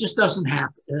 it just doesn't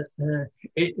happen.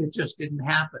 It just didn't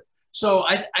happen. So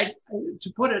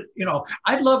to put it,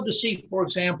 I'd love to see, for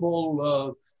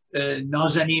example,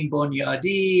 Nazanin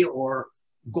Bonyadi or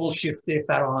Golshifteh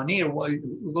Farahani,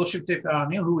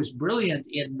 who was brilliant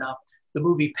in the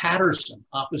movie Patterson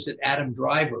opposite Adam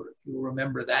Driver, if you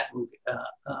remember that movie.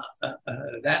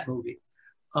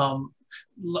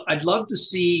 I'd love to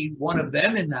see one of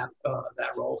them in that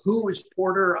role. Who is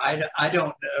Porter? I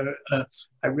don't.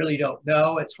 I really don't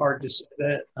know. It's hard to say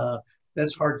that.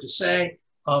 That's hard to say.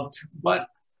 But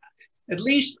at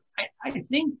least I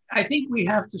think we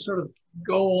have to sort of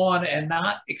go on and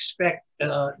not expect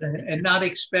a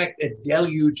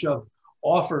deluge of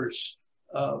offers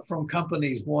from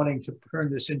companies wanting to turn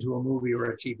this into a movie or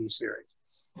a TV series.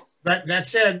 But that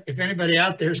said, if anybody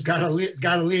out there's got a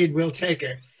lead, we'll take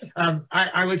it.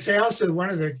 I would say also one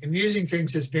of the amusing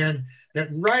things has been that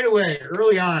right away,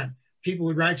 early on, people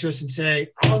would write to us and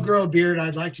say, "I'll grow a beard.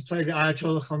 I'd like to play the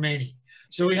Ayatollah Khomeini."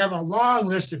 So we have a long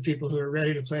list of people who are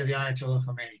ready to play the Ayatollah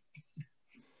Khomeini.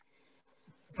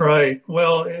 Right.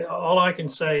 Well, all I can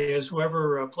say is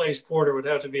whoever plays Porter would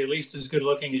have to be at least as good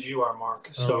looking as you are, Mark.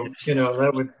 So,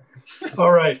 that would.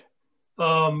 All right.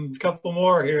 Couple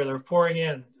more here. They're pouring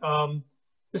in.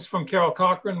 This is from Carol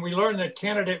Cochran. We learned that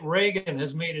candidate Reagan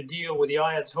has made a deal with the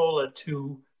Ayatollah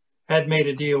to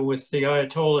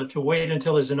wait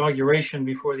until his inauguration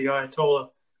before the Ayatollah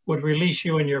would release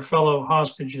you and your fellow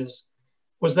hostages.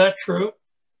 Was that true?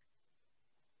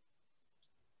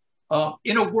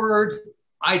 In a word,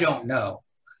 I don't know.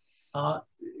 That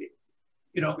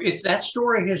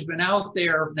story has been out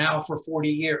there now for 40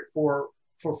 years, for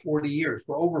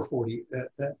over 40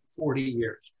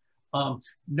 years.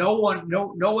 No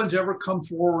one's ever come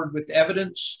forward with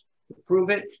evidence to prove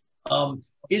it.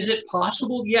 Is it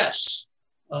possible? Yes.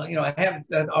 I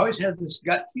always had this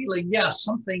gut feeling. Yeah,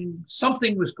 something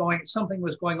was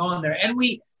going on there, and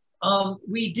we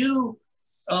do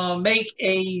make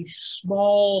a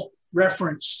small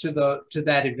reference to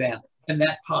that event and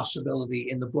that possibility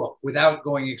in the book without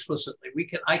going explicitly.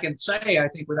 I can say, I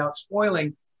think, without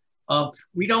spoiling,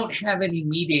 we don't have any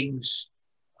meetings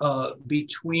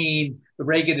between the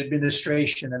Reagan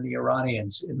administration and the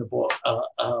Iranians in the book.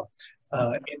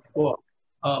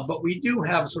 But we do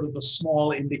have sort of a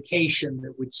small indication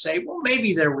that would say, well,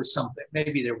 maybe there was something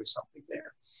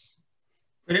there.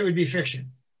 But it would be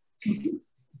fiction.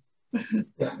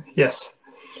 Yes.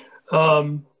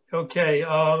 Okay.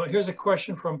 Here's a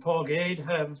question from Paul Gade.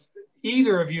 Have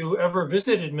either of you ever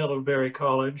visited Middlebury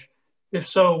College? If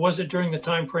so, was it during the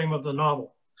time frame of the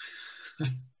novel?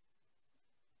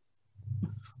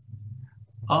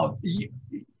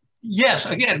 Yes,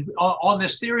 again, on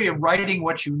this theory of writing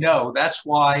what you know, that's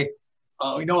why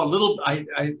we know a little.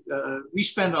 We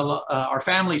spend our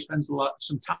family spends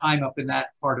some time up in that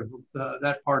part of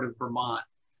Vermont,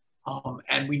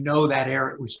 and we know that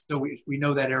area. We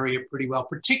know that area pretty well.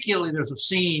 Particularly, there's a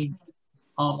scene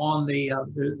on the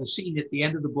scene at the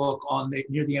end of the book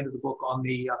near the end of the book on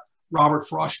the Robert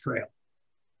Frost Trail,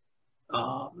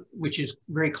 which is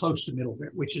very close to Middlebury,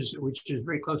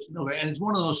 and it's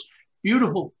one of those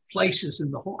beautiful places in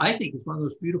the whole. I think it's one of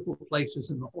those beautiful places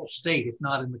in the whole state, if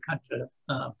not in the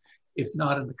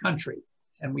country.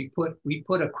 And we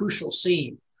put a crucial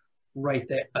scene right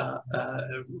there.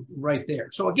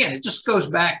 So again, it just goes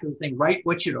back to the thing: write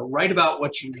what you know, write about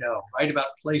what you know, write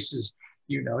about places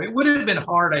you know. It would have been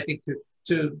hard, I think,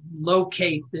 to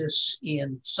locate this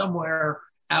in somewhere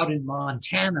out in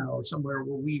Montana or somewhere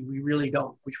where we really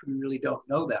don't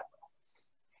know that well.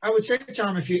 I would say,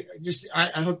 Tom, if you just,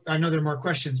 I know there are more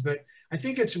questions, but I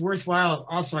think it's worthwhile.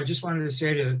 Also, I just wanted to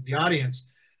say to the audience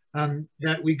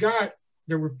that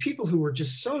there were people who were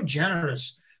just so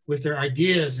generous with their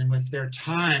ideas and with their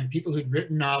time, people who'd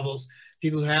written novels,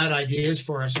 people who had ideas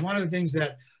for us. And one of the things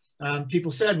that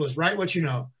people said was, write what you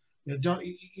know.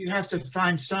 You have to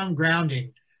find some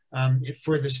grounding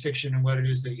for this fiction and what it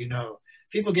is that you know.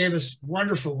 People gave us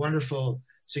wonderful, wonderful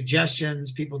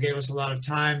suggestions. People gave us a lot of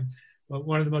time. But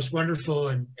one of the most wonderful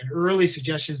and early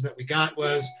suggestions that we got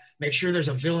was make sure there's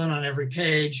a villain on every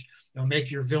page. Make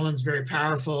your villains very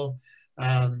powerful.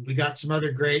 We got some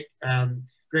other great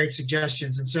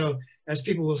suggestions. And so, as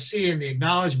people will see in the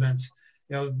acknowledgments,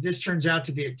 this turns out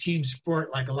to be a team sport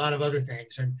like a lot of other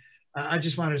things. And I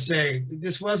just wanted to say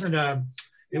this wasn't an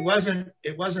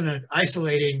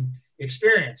isolating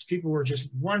experience. People were just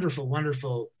wonderful,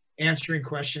 wonderful, answering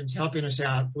questions, helping us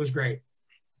out. It was great.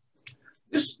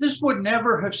 This would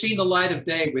never have seen the light of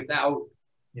day without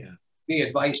the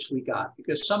advice we got,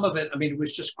 because some of it, it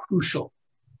was just crucial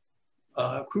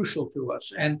to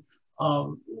us. And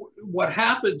what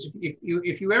happens if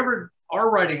you ever are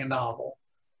writing a novel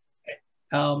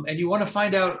and you want to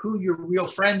find out who your real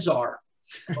friends are,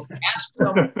 ask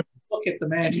someone to look at the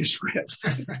manuscript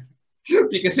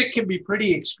because it can be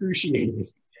pretty excruciating.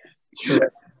 Sure.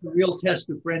 It's a real test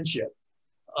of friendship.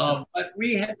 But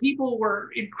people were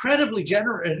incredibly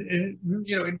generous,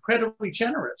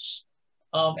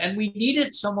 and we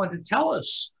needed someone to tell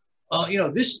us,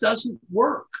 this doesn't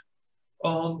work,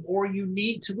 or you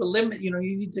need to eliminate, you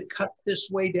need to cut this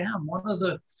way down. One of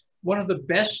the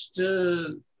best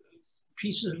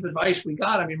pieces of advice we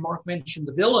got. Marc mentioned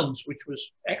the villains, which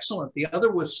was excellent. The other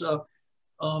was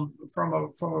from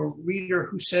a reader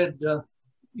who said,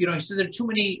 he said there are too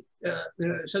many.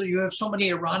 So you have so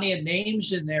many Iranian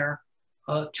names in there,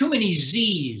 too many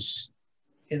Z's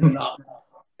in the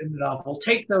novel.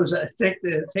 Take those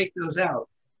out.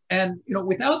 And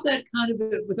without that kind of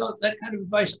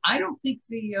advice, I don't think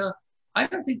we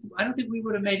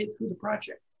would have made it through the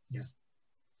project.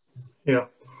 Yeah.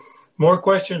 More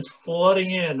questions flooding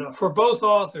in. For both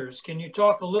authors, can you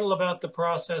talk a little about the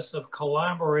process of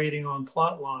collaborating on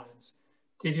plot lines?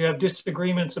 Did you have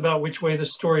disagreements about which way the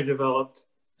story developed?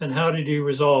 And how did you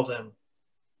resolve them?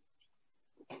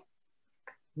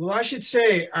 Well, I should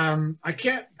say,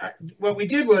 what we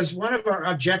did was, one of our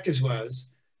objectives was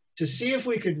to see if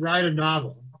we could write a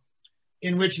novel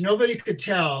in which nobody could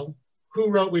tell who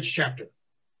wrote which chapter.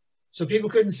 So people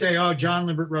couldn't say, oh, John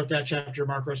Limbert wrote that chapter,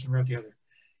 Marc Grossman wrote the other.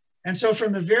 And so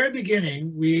from the very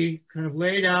beginning, we kind of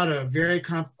laid out a very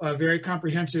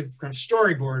comprehensive kind of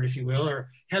storyboard, if you will, or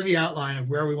heavy outline of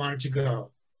where we wanted to go.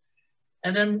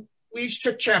 And then we each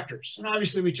took chapters. And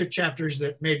obviously we took chapters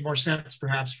that made more sense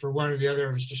perhaps for one or the other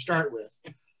of us to start with.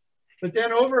 But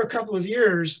then over a couple of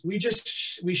years, we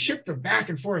shipped them back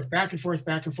and forth, back and forth,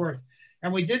 back and forth.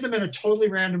 And we did them in a totally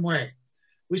random way.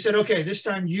 We said, okay, this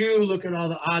time you look at all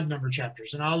the odd number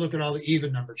chapters and I'll look at all the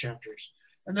even number chapters.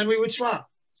 And then we would swap.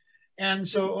 And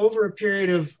so over a period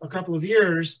of a couple of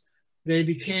years, they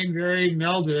became very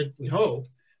melded, we hope,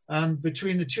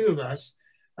 between the two of us.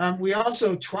 We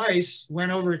also twice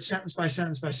went over it sentence by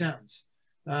sentence by sentence,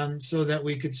 so that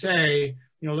we could say,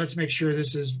 you know, let's make sure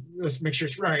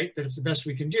it's right, that it's the best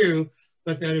we can do,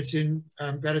 but that it's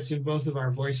in both of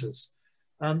our voices.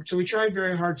 So we tried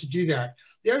very hard to do that.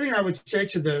 The other thing I would say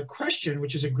to the question,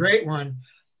 which is a great one,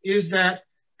 is that,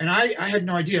 and I had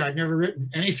no idea, I'd never written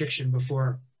any fiction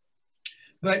before,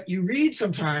 but you read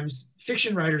sometimes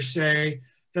fiction writers say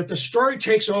that the story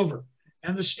takes over,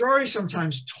 and the story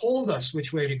sometimes told us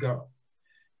which way to go.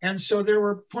 And so there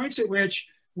were points at which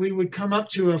we would come up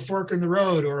to a fork in the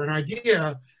road or an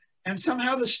idea, and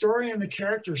somehow the story and the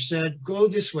character said, go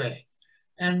this way.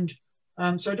 And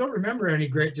so I don't remember any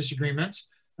great disagreements,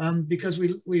 because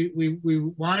we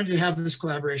wanted to have this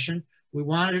collaboration. We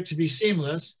wanted it to be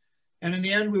seamless. And in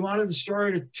the end, we wanted the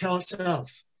story to tell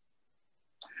itself.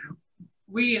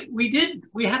 We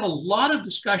had a lot of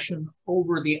discussion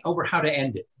over how to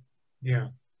end it. Yeah,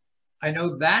 I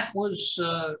know that was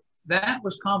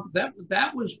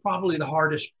probably the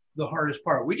hardest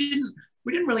part. We didn't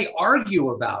really argue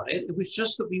about it. It was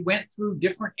just that we went through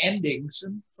different endings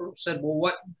and sort of said,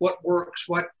 well, what works,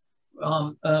 what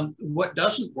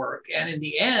doesn't work, and in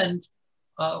the end,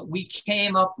 we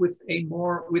came up with a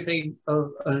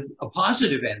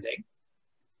positive ending,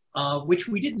 which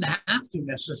we didn't have to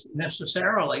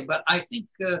necessarily. But I think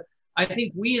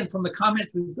we, and from the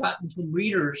comments we've gotten from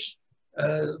readers,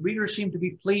 readers seem to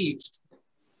be pleased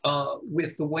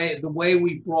with the way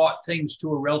we brought things to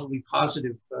a relatively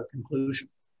positive conclusion.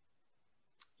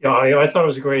 Yeah, I thought it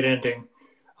was a great ending.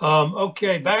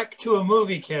 Okay, back to a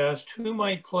movie cast. Who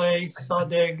might play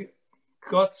Sadegh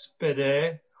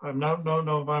Ghotbzadeh? I don't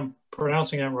know if I'm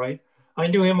pronouncing that right. I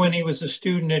knew him when he was a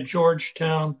student at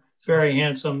Georgetown. Very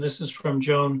handsome. This is from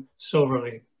Joan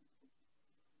Silverly.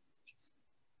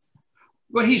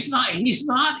 Well, he's not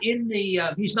in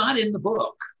the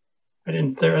book. I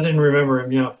didn't remember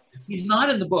him. Yeah, he's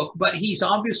not in the book, but he's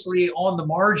obviously on the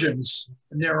margins,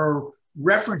 and there are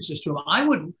references to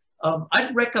him.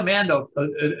 I'd recommend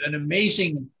an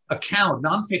amazing account,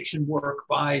 nonfiction work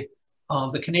by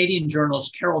the Canadian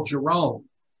journalist Carol Jerome,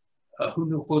 who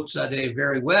knew Ghotbzadeh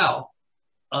very well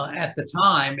at the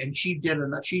time, and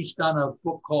she's done a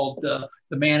book called The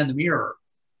Man in the Mirror,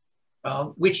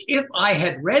 which, if I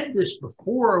had read this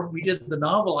before we did the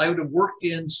novel, I would have worked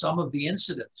in some of the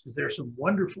incidents, because there's some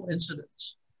wonderful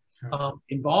incidents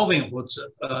involving Ghotbzadeh.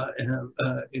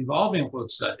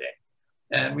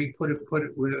 And we could have put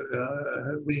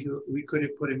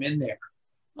him in there.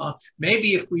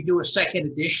 Maybe if we do a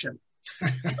second edition,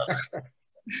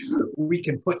 we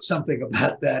can put something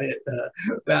about that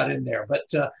in there.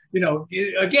 But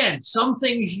again, some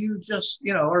things you just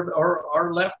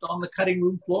are left on the cutting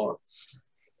room floor.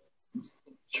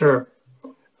 Sure.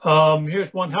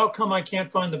 Here's one. How come I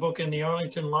can't find the book in the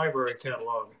Arlington Library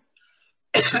catalog?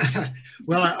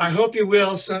 Well, I hope you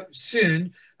will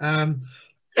soon. When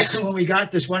we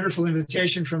got this wonderful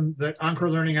invitation from the Encore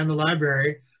Learning and the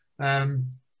library,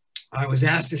 I was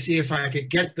asked to see if I could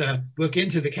get the book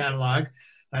into the catalog.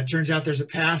 Turns out there's a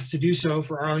path to do so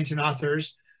for Arlington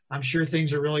authors. I'm sure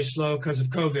things are really slow because of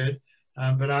COVID,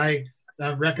 but I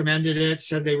recommended it,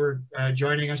 said they were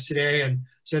joining us today, and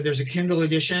said there's a Kindle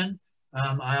edition.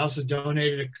 I also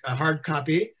donated a hard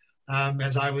copy,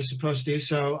 as I was supposed to.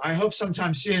 So I hope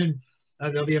sometime soon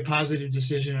there'll be a positive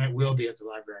decision, and it will be at the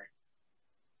library.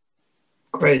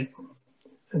 Great.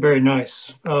 Very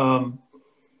nice.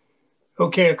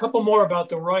 Okay, a couple more about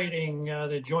the writing,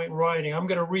 the joint writing. I'm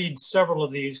going to read several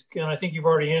of these, and I think you've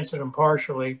already answered them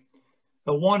partially.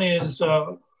 One is,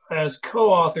 as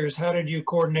co-authors, how did you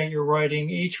coordinate your writing,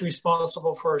 each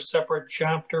responsible for a separate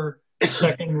chapter,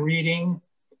 second reading?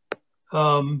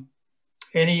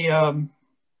 Any other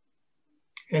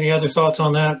thoughts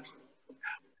on that?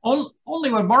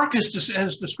 Only when Marc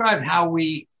has described how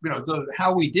we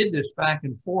did this back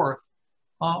and forth.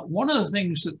 One of the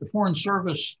things that the Foreign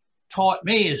Service taught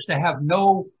me is to have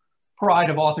no pride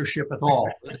of authorship at all.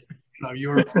 No,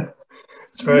 you're.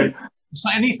 That's right. So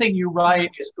anything you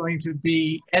write is going to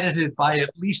be edited by at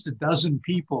least a dozen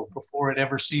people before it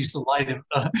ever sees the light of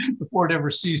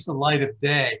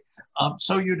day.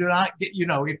 So you do not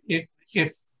get,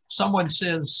 if someone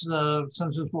says,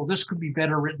 well, this could be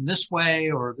better written this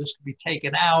way, or this could be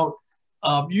taken out.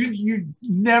 You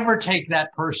never take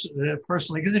that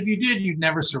personally, because if you did, you'd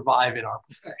never survive in our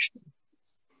profession.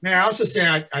 May I also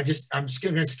say, I'm just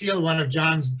going to steal one of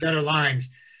John's better lines.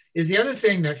 Is the other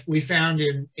thing that we found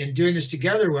in doing this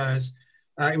together was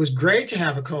it was great to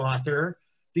have a co-author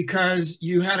because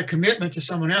you had a commitment to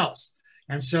someone else.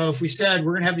 And so if we said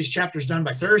we're going to have these chapters done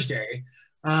by Thursday,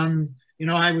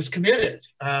 I was committed.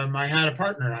 I had a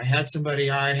partner. I had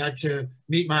somebody I had to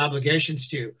meet my obligations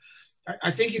to.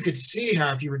 I think you could see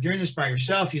how if you were doing this by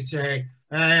yourself, you'd say,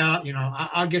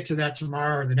 I'll get to that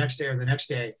tomorrow or the next day or the next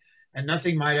day, and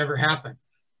nothing might ever happen.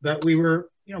 But we were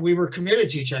committed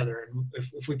to each other. And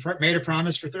if we made a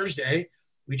promise for Thursday,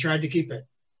 we tried to keep it.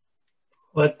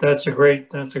 Well, that's a great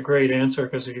answer,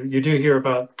 because you do hear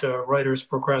about writers'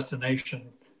 procrastination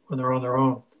when they're on their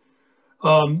own.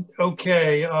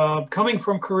 Coming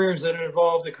from careers that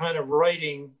involve the kind of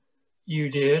writing you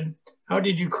did, how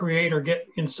did you create or get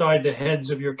inside the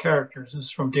heads of your characters? This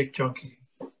is from Dick Junkie.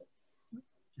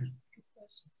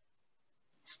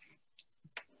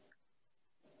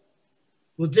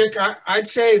 Well, Dick, I'd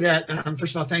say that,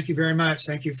 first of all, thank you very much.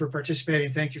 Thank you for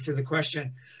participating. Thank you for the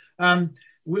question. One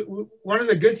of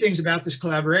the good things about this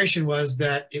collaboration was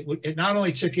that it not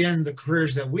only took in the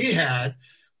careers that we had,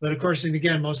 but of course, and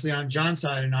again, mostly on John's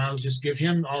side, and I'll just give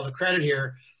him all the credit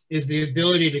here, is the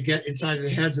ability to get inside of the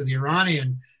heads of the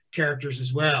Iranian characters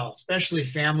as well, especially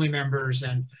family members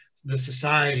and the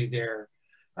society there.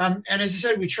 And as I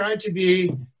said, we tried to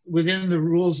be within the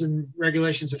rules and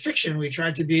regulations of fiction. We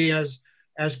tried to be as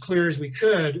clear as we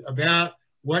could about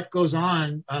what goes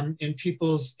on in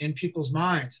people's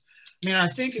minds. I mean, I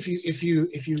think if you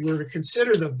were to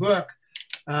consider the book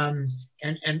and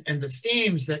the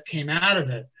themes that came out of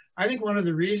it, I think one of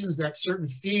the reasons that certain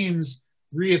themes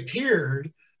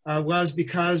reappeared was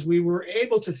because we were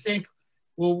able to think,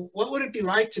 well, what would it be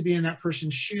like to be in that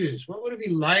person's shoes? What would it be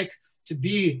like to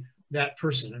be that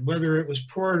person? And whether it was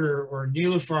Porter or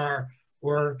Nilüfer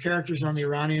or characters on the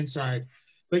Iranian side.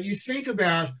 But you think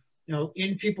about,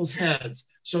 in people's heads,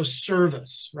 so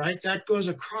service, right? That goes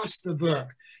across the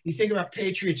book. You think about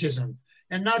patriotism,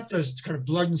 and not the kind of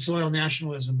blood and soil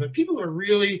nationalism, but people who are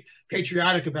really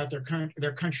patriotic about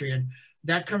their country. And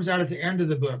that comes out at the end of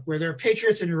the book, where there are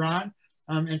patriots in Iran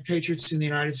and patriots in the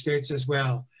United States as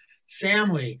well.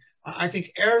 Family, I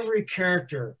think every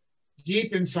character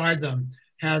deep inside them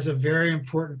has a very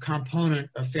important component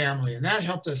of family, and that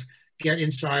helped us get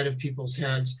inside of people's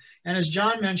heads. And as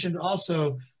John mentioned,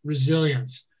 also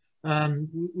resilience.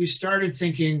 We started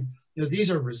thinking, these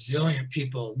are resilient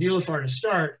people. Nilüfer to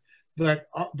start, but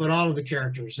all of the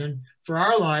characters. And for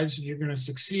our lives, if you're going to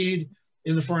succeed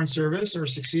in the Foreign Service or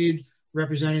succeed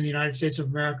representing the United States of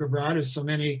America abroad, as so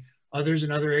many others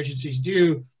and other agencies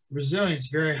do, resilience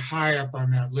very high up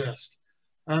on that list.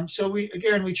 So we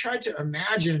tried to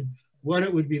imagine what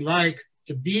it would be like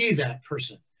to be that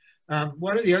person.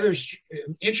 One of the other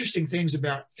interesting things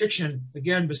about fiction,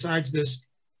 again, besides this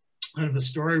kind of the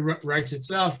story writes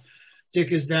itself,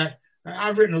 Dick, is that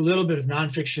I've written a little bit of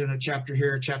nonfiction, a chapter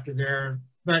here, a chapter there,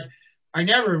 but I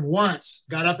never once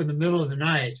got up in the middle of the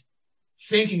night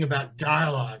thinking about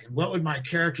dialogue and what would my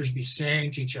characters be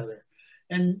saying to each other.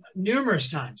 And numerous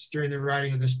times during the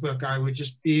writing of this book, I would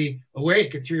just be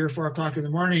awake at 3 or 4 o'clock in the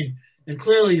morning, and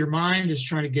clearly your mind is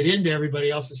trying to get into everybody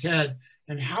else's head.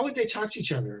 And how would they talk to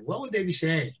each other? What would they be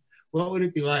saying? What would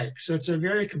it be like? So it's a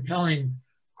very compelling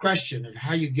question of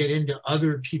how you get into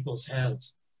other people's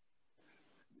heads.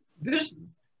 This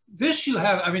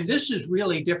is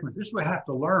really different. This we have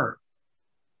to learn,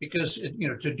 because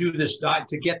to do this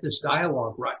to get this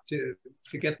dialogue right,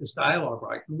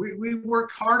 we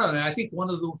worked hard on it. I think one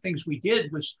of the things we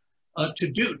did was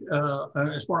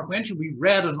as Mark mentioned, we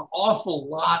read an awful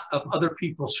lot of other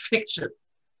people's fiction,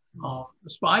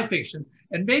 spy fiction,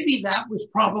 and maybe that was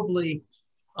probably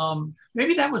one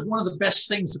of the best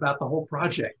things about the whole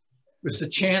project, was the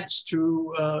chance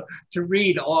to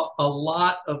read a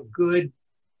lot of good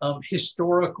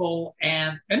historical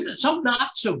and some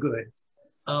not so good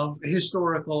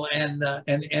historical and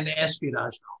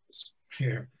espionage novels.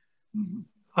 Here.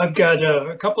 I've got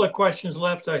a couple of questions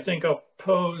left. I think I'll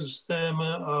pose them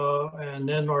and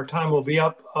then our time will be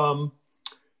up.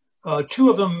 2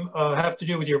 of them have to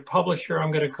do with your publisher.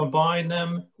 I'm going to combine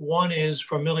them. One is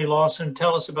from Millie Lawson.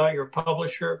 Tell us about your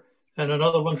publisher. And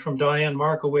another one from Diane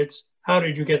Markowitz. How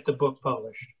did you get the book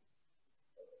published?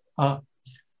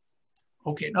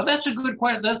 Okay, now that's a good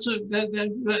question. That's a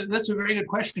very good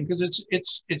question, because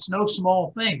it's no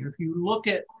small thing. If you look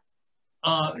at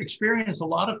experience, a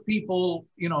lot of people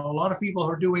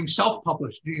are doing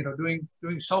self-published, doing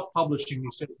self-publishing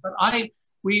these days. But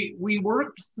we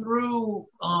worked through.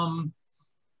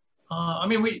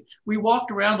 We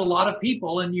walked around a lot of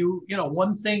people, and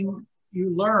one thing you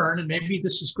learn, and maybe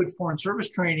this is good Foreign Service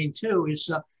training too,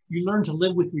 is you learn to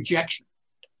live with rejection.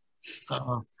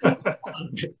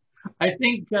 I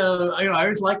think I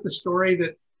always like the story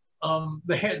that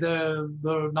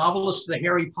the novelist of the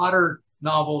Harry Potter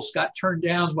novels got turned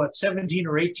down about 17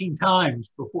 or 18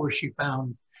 times before she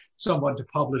found someone to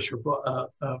publish her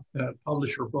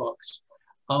books.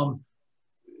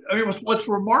 What's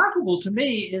remarkable to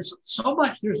me is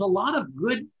there's a lot of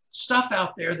good stuff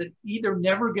out there that either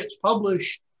never gets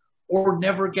published or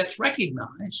never gets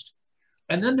recognized.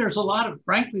 And then there's a lot of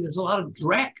dreck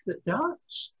that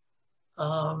does.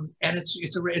 And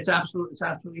it's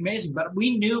absolutely amazing. But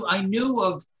we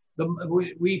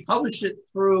published it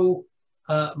through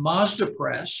Mazda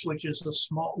Press, which is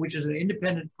an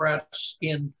independent press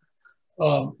in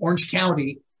Orange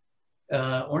County,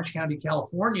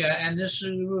 California. And this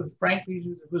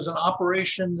was an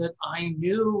operation that I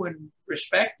knew and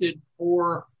respected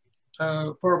for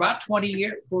about 20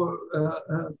 years.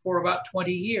 For about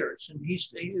 20 years, and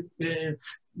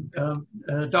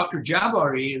Dr.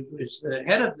 Jabari is the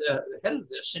head of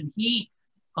this, and he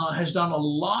has done a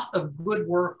lot of good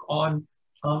work on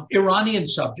Iranian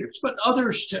subjects, but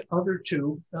other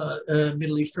too,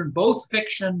 Middle Eastern, both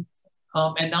fiction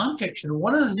and nonfiction.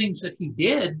 One of the things that he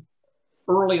did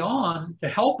early on to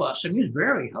help us, and he was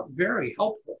very, very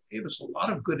helpful, gave us a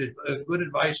lot of good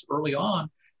advice early on.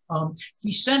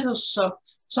 He sent us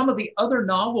some of the other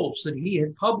novels that he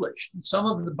had published, and some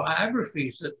of the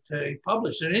biographies that he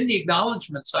published. And in the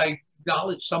acknowledgments, I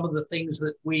acknowledged some of the things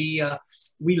that we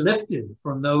lifted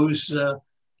from those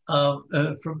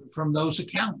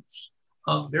accounts.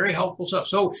 Very helpful stuff.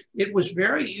 So it was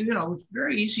very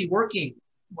easy working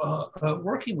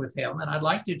with him. And I'd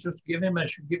like to just give him a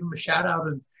shout out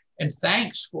and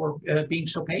thanks for being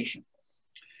so patient.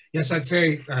 Yes, I'd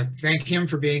say thank him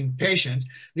for being patient.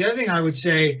 The other thing I would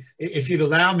say, if you'd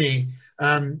allow me,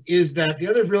 is that the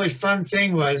other really fun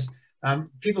thing was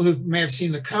people who may have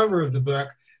seen the cover of the book,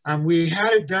 we had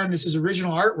it done, this is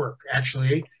original artwork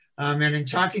actually, and in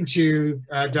talking to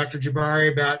Dr.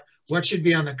 Jabari about what should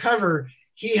be on the cover,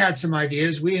 he had some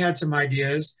ideas, we had some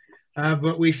ideas,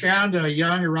 but we found a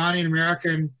young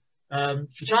Iranian-American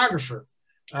photographer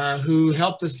who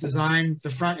helped us design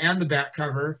the front and the back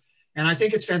cover. And I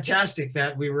think it's fantastic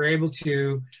that we were able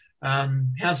to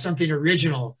have something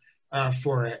original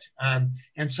for it. And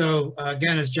so,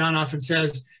 again, as John often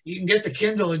says, you can get the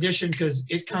Kindle edition because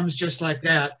it comes just like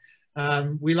that.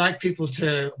 We like people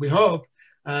to, we hope,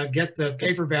 get the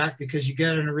paperback because you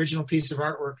get an original piece of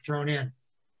artwork thrown in.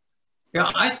 Yeah,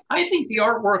 I think the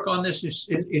artwork on this is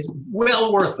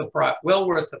well worth the price. Well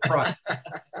worth the price.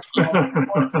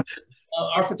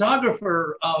 Our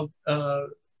photographer,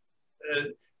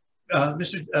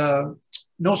 Mr.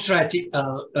 Nosrati,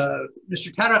 Mr.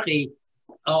 Taraki,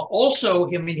 also,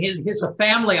 it's a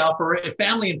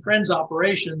family and friends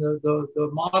operation. The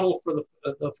model for the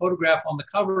photograph on the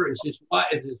cover is his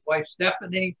wife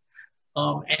Stephanie,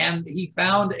 and he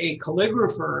found a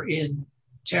calligrapher in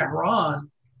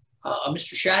Tehran,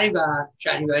 Mr.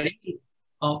 Shadivari,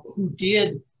 who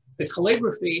did the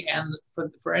calligraphy. And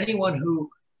for anyone who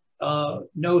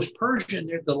knows Persian,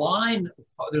 there's a line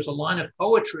of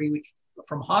poetry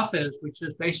from Hafez, which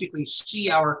is basically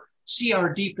see our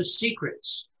deepest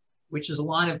secrets, which is a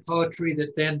line of poetry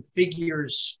that then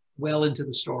figures well into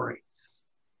the story.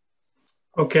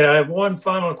 Okay, I have one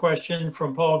final question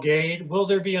from Paul Gade. Will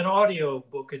there be an audio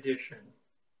book edition?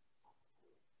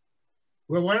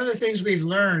 Well, one of the things we've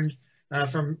learned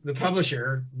from the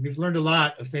publisher, we've learned a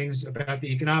lot of things about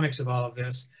the economics of all of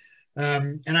this.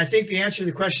 And I think the answer to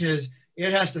the question is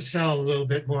it has to sell a little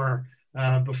bit more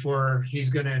before he's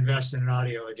going to invest in an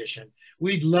audio edition.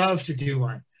 We'd love to do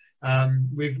one.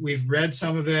 We've read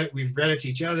some of it. We've read it to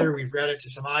each other. We've read it to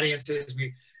some audiences.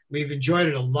 We've enjoyed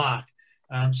it a lot.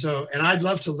 And I'd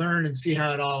love to learn and see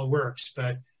how it all works.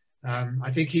 But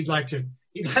I think he'd like to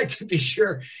be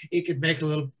sure he could make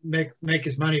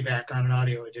his money back on an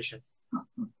audio edition.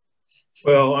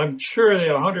 Well, I'm sure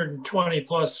the 120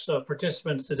 plus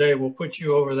participants today will put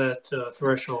you over that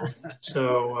threshold.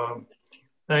 So,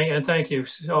 and thank you.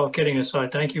 All kidding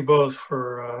aside, thank you both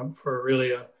for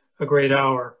really a great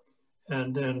hour.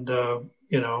 And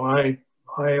you know, I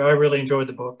really enjoyed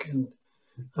the book, and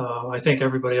I think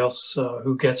everybody else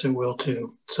who gets it will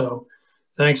too. So,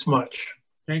 thanks much.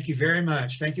 Thank you very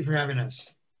much. Thank you for having us.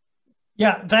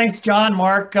 Yeah, thanks, John,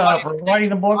 Mark, for writing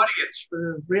the book. Audience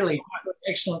for really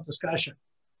excellent discussion.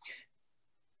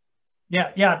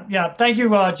 Yeah. Thank you,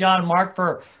 John and Mark,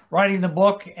 for writing the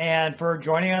book and for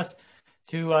joining us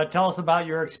to tell us about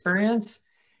your experience.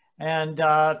 And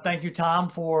thank you, Tom,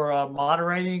 for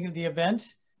moderating the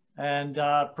event. And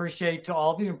appreciate to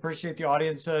all of you, appreciate the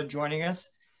audience joining us.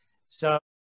 So.